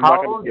like, I'm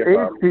not going to give up.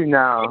 How old is she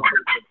now?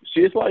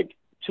 She's like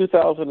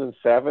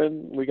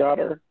 2007. We got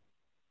her.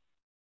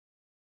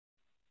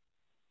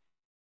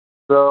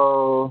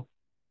 So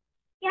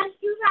yeah,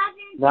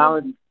 2000. Now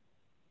it's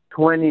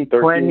 2020.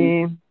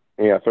 13.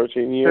 Yeah,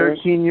 13 years.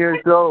 13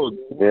 years old.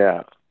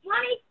 Yeah.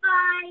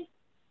 25.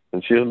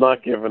 And she's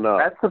not giving up.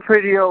 That's a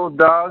pretty old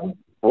dog.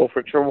 Well,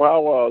 for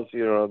Chihuahuas,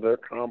 they're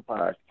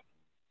compact.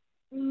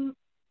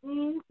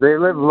 Mm-hmm. They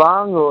live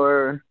long,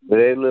 or?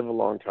 They live a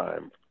long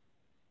time.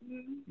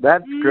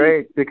 That's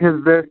great,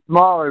 because they're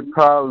smaller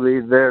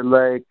probably. They're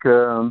like...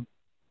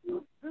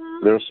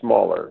 they're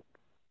smaller.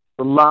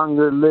 The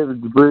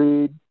longer-lived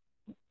breed.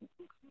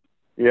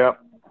 Yep.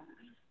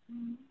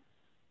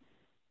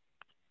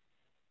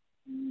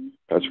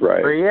 That's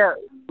right. But yeah,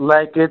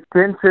 like it's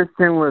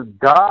interesting with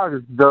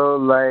dogs though,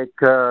 like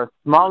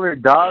smaller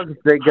dogs,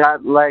 they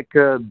got like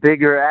a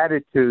bigger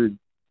attitude.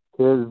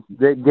 because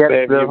they get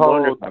the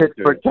whole tit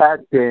for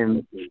tat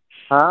game.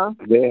 Huh?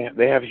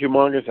 They have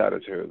humongous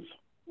attitudes.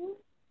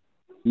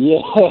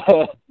 Yeah.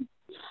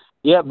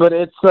 Yeah, but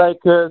it's like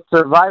a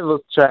survival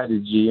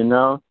strategy, you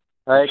know?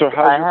 Like, so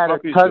how's I your had a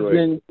puppies cousin.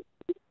 doing?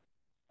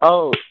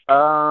 Oh,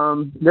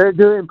 they're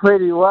doing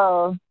pretty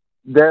well.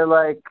 They're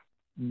like,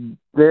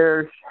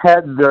 their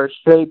heads are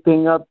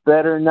shaping up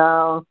better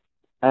now,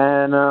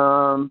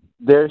 and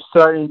they're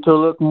starting to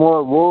look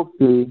more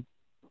wolfy.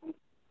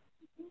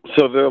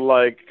 So they're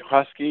like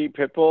husky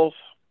pit bulls?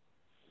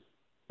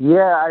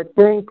 Yeah,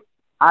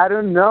 I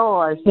don't know.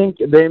 I think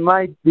they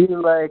might be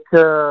like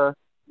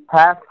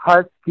half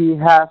husky,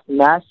 half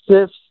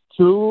mastiffs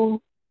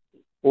too,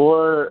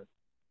 or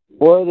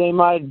they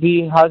might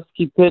be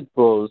husky pit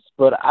bulls.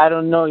 But I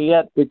don't know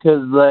yet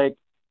because like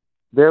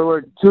there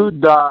were two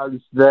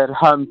dogs that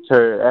humped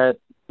her at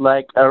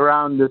like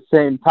around the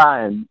same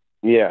time.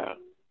 Yeah.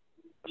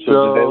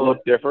 So do they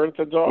look different,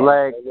 the dogs?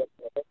 Like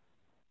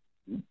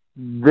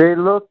they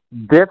look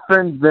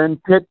different than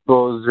pit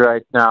bulls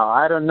right now.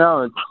 I don't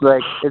know.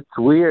 It's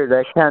weird.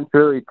 I can't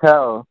really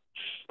tell.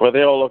 But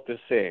they all look the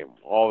same,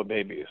 all the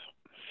babies.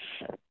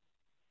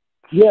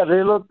 Yeah,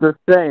 they look the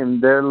same.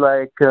 They're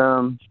like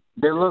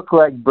they look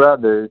like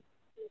brothers.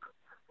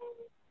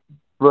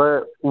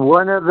 But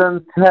one of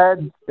them's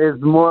head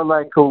is more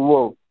like a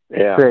wolf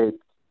shape.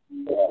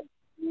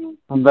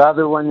 And the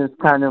other one is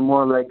kind of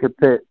more like a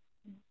pit.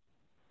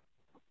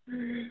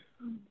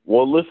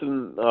 Well,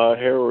 listen,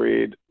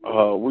 Heroid,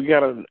 we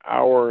got an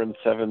hour and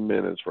 7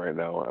 minutes right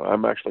now, and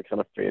I'm actually kind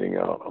of fading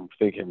out. I'm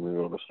thinking we're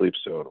going to sleep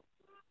soon.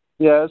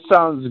 Yeah, it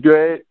sounds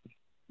great.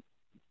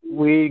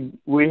 We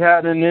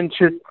had an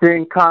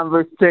interesting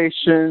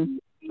conversation.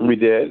 We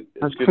did.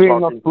 It's a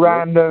stream of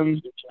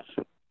random.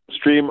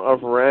 Stream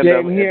of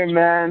random. Same here,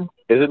 man.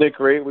 Isn't it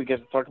great? We get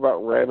to talk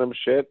about random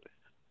shit.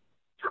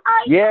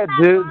 Yeah,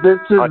 dude, this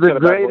is the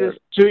greatest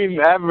stream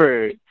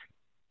ever.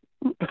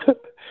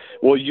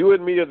 Well, you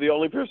and me are the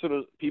only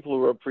people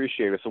who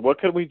appreciate it. So what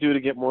can we do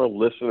to get more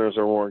listeners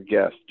or more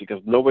guests?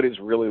 Because nobody's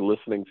really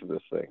listening to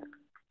this thing.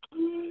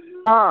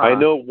 I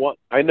know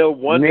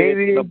one day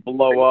it's going to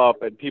blow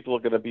up and people are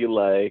going to be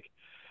like,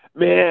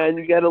 man,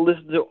 you got to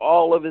listen to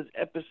all of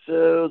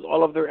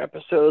their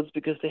episodes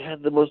because they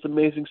had the most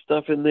amazing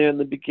stuff in there in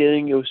the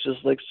beginning. It was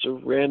just like so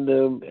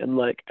random and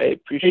like I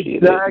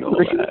appreciate it and all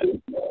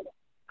that.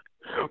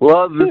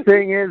 Well, the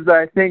thing is,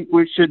 I think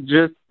we should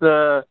just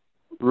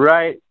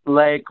write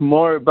like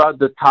more about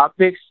the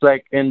topics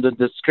like in the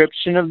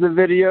description of the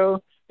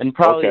video and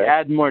probably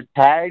add more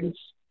tags.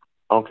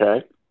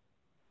 Okay.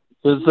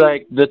 Because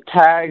like the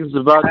tags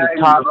about the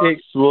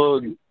topics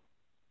will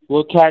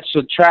catch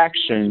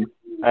attraction,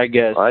 I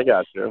guess. I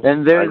got you.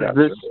 And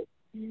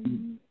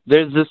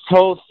there's this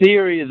whole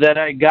theory that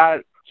I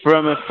got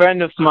from a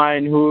friend of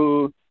mine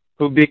who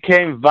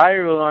became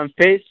viral on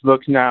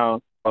Facebook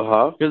now.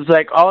 Because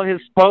like all his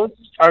posts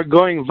are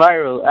going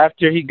viral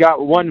after he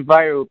got one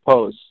viral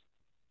post.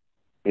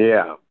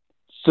 Yeah.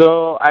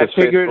 So I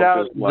figured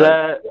out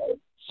that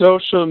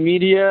social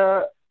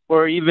media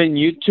or even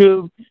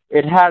YouTube,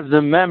 it has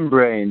a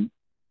membrane.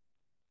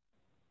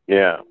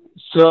 Yeah.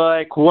 So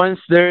like once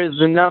there is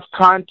enough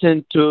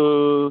content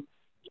to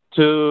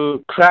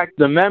crack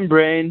the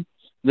membrane,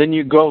 then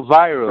you go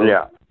viral.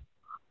 Yeah.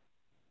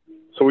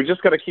 So we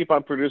just got to keep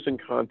on producing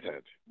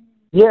content.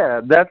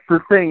 Yeah, that's the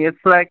thing.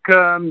 It's like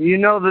you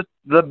know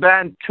the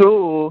band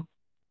Tool.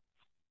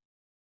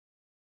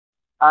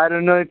 I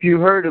don't know if you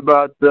heard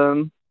about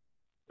them.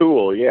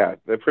 Tool, yeah,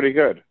 they're pretty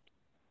good.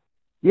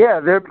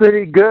 Yeah, they're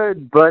pretty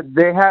good, but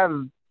they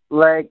have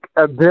like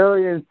 1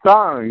 billion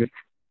songs.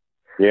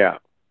 Yeah.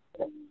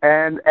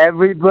 And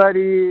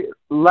everybody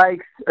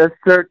likes a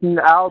certain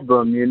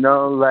album, you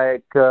know,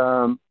 like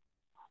I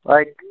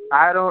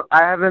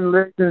haven't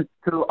listened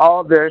to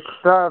all their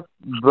stuff,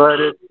 but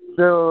it's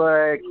still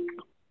like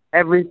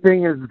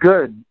everything is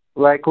good.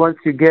 Like once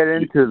you get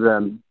into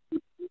them.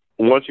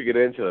 Once you get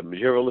into them, did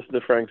you ever listen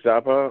to Frank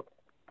Zappa?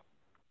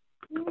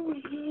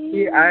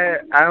 Yeah,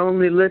 I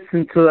only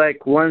listened to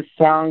like one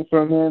song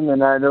from him,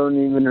 and I don't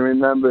even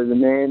remember the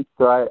name,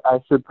 so I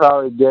should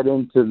probably get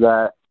into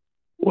that.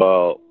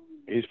 Well,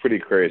 he's pretty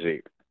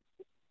crazy.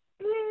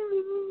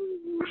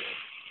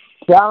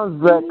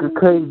 Sounds like a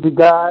crazy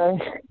guy.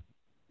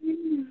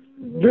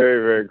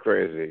 Very, very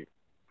crazy.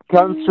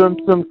 Comes from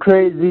some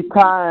crazy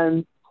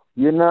times,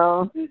 you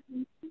know?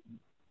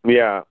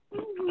 Yeah.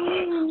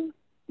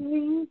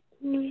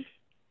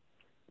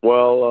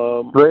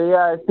 Well, but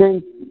yeah,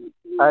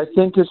 I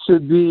think it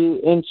should be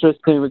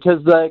interesting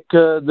because like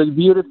the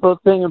beautiful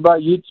thing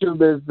about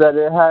YouTube is that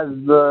it has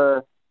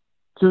the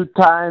 2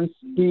 times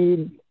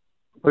speed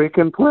where you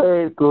can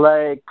play it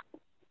like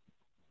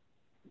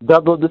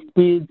double the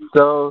speed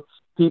so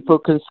people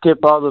can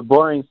skip all the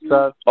boring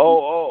stuff.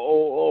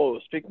 Oh,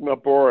 speaking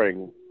of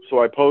boring,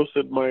 so I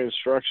posted my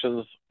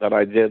instructions that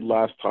I did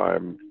last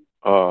time.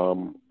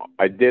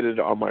 I did it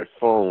on my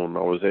phone.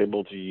 I was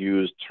able to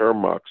use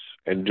Termux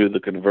and do the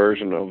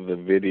conversion of the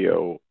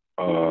video.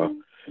 I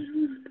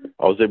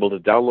was able to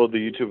download the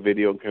YouTube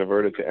video and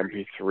convert it to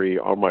MP3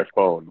 on my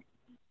phone.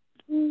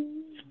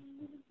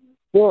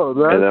 Whoa,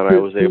 that's And then I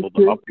was able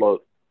to interesting. upload.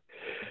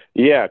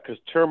 Yeah, because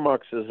Termux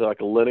is like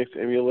a Linux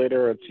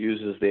emulator. It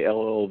uses the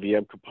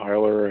LLVM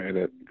compiler, and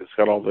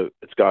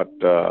it's got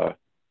the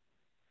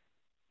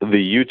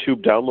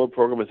YouTube download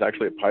program is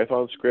actually a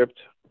Python script,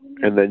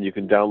 and then you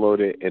can download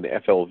it in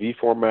FLV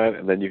format,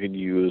 and then you can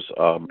use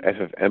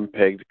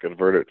FFmpeg to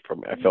convert it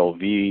from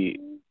FLV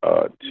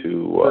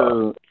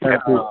to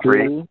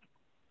MP3,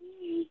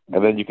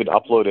 and then you can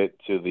upload it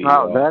to the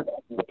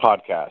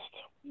podcast.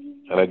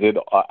 And I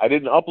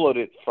didn't upload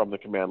it from the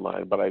command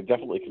line, but I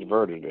definitely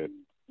converted it.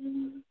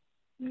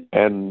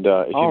 And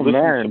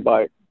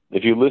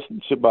if you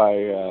listen to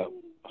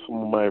some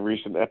of my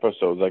recent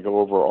episodes, I go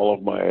over all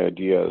of my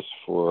ideas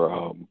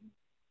for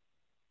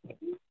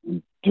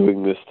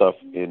doing this stuff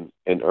in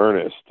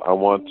earnest. I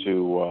want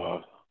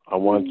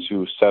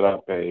to set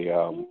up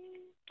a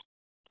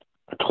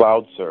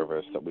cloud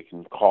service that we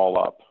can call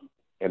up,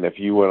 and if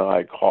you and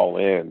I call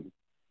in,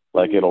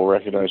 like, it'll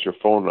recognize your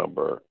phone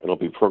number. It'll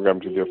be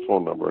programmed with your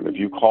phone number, and if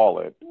you call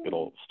it,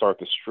 it'll start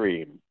the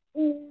stream.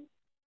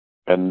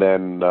 And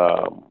then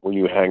when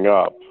you hang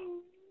up,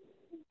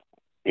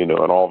 and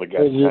all the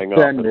guests hang up,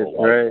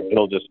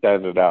 it'll just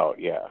send it out,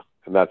 yeah.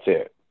 And that's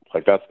it.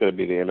 Like, that's going to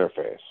be the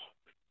interface.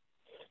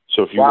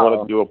 So if you want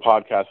to do a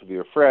podcast with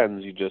your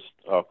friends, you just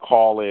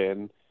call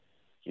in,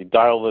 you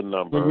dial the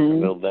number,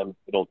 and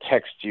it'll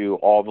text you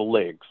all the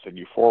links, and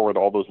you forward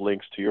all those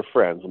links to your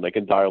friends, and they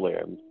can dial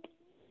in.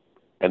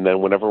 And then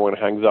when everyone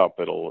hangs up,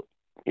 it'll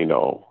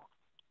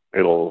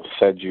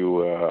send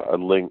you a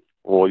link.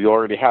 Well, you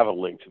already have a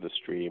link to the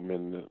stream,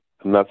 and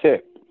that's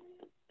it.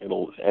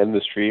 It'll end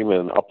the stream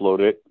and upload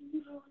it,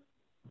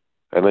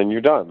 and then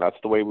you're done. That's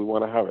the way we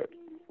want to have it,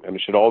 and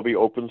it should all be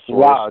open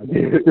source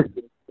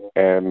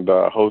and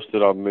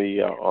hosted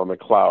on the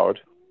cloud,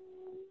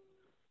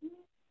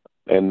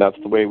 and that's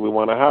the way we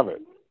want to have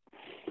it.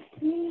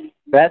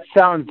 That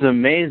sounds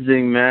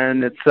amazing,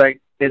 man.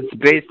 It's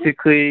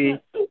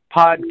basically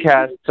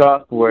podcast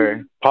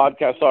software.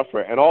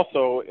 And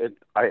also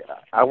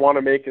I want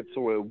to make it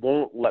so it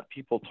won't let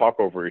people talk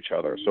over each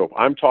other. So if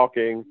I'm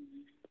talking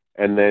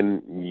and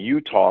then you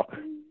talk,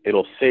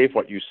 it'll save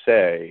what you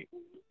say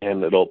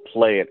and it'll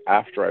play it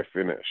after I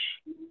finish,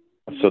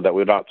 so that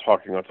we're not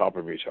talking on top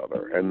of each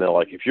other. And then,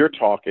 like, if you're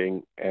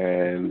talking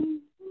and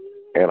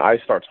I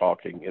start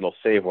talking, it'll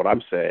save what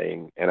I'm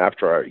saying, and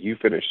after you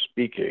finish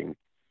speaking,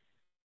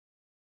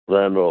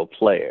 then it'll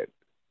play it.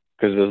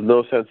 Because there's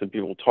no sense in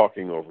people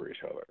talking over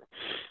each other.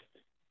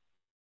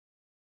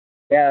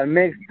 Yeah, it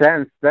makes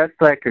sense. That's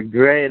like a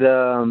great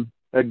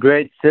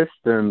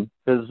system.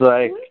 Because,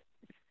 like,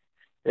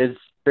 it's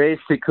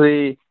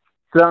basically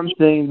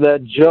something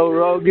that Joe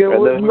Rogan would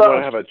love. And then we want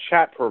to have a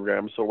chat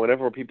program, so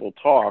whenever people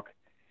talk,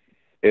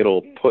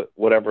 it'll put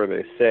whatever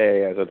they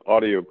say as an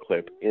audio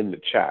clip in the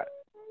chat,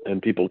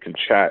 and people can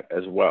chat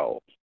as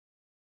well.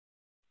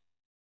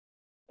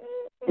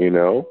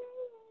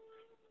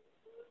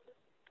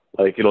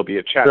 Like, it'll be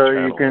a chat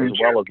channel as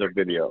well as a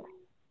video,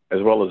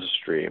 as well as a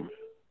stream.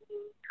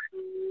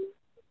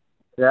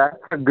 That's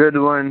a good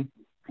one.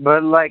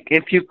 But, like,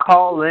 if you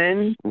call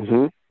in,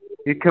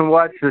 you can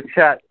watch the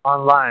chat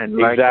online.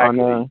 Exactly.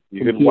 Like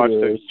you can watch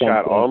the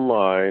chat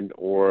online,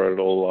 or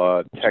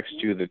it'll text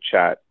you the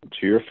chat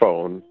to your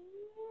phone,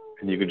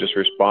 and you can just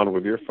respond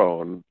with your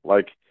phone.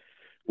 Like,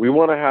 we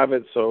want to have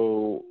it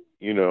so,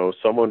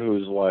 someone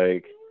who's,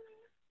 like,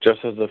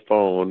 just has a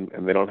phone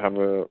and they don't have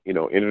a,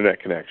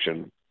 internet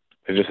connection,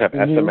 they just have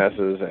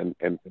SMSs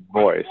and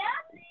voice,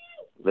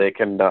 they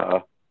can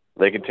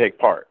take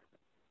part.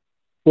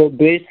 So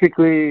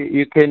basically,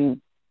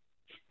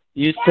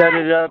 you set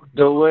it up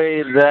the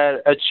way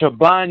that a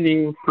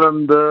Chobani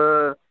from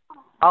the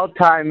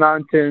Altai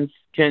Mountains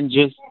can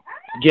just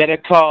get a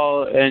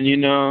call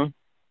and,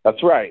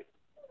 That's right.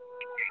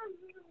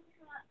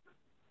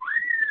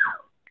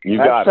 You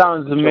got it. That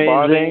sounds amazing.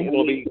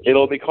 Chobani,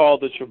 it'll be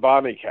called the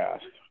Chobani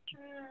Cast.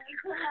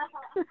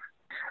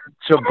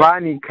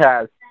 Chobani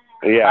Cast.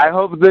 Yeah. I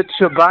hope the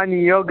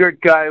Chobani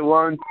yogurt guy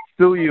won't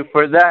sue you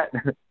for that.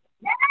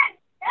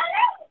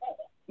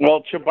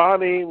 Well,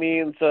 Chobani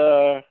means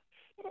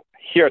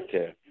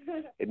Hirte.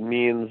 It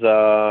means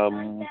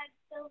Chobani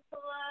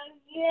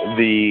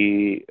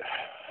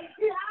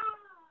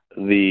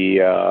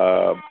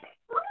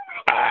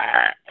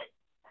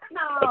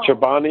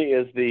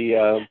is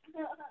the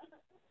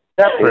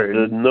shepherd.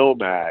 Is the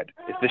nomad.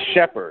 It's the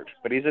shepherd,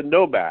 but he's a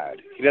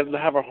nomad. He doesn't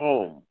have a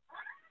home.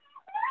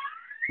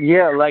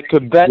 Yeah, like a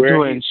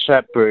Bedouin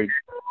shepherd.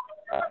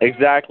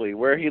 Exactly.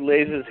 Where he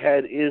lays his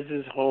head is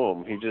his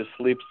home. He just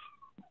sleeps,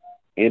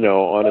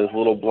 on his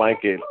little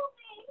blanket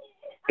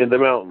in the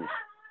mountains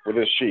with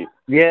his sheep.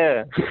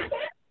 Yeah.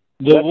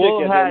 The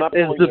wool hat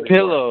is the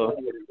pillow.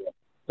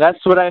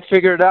 That's what I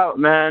figured out,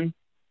 man.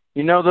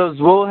 You know those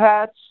wool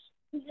hats?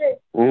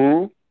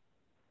 Mm-hmm.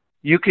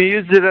 You can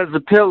use it as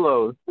a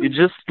pillow. You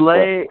just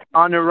lay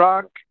on a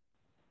rock,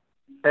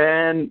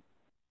 and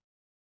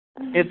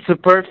it's a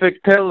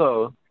perfect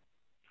pillow.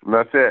 And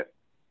that's it.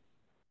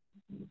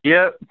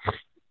 Yep.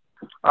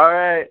 All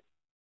right.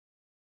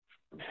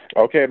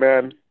 Okay,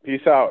 man.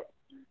 Peace out.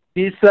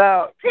 Peace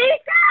out.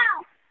 Peace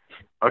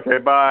out. Okay,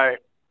 bye.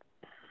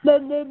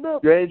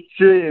 Great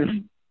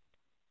stream.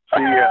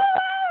 See ya.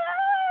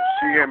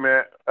 See ya,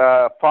 man.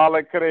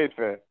 Fala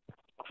Crefe.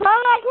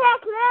 Fala,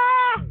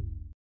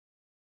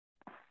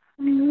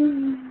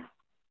 Crefe.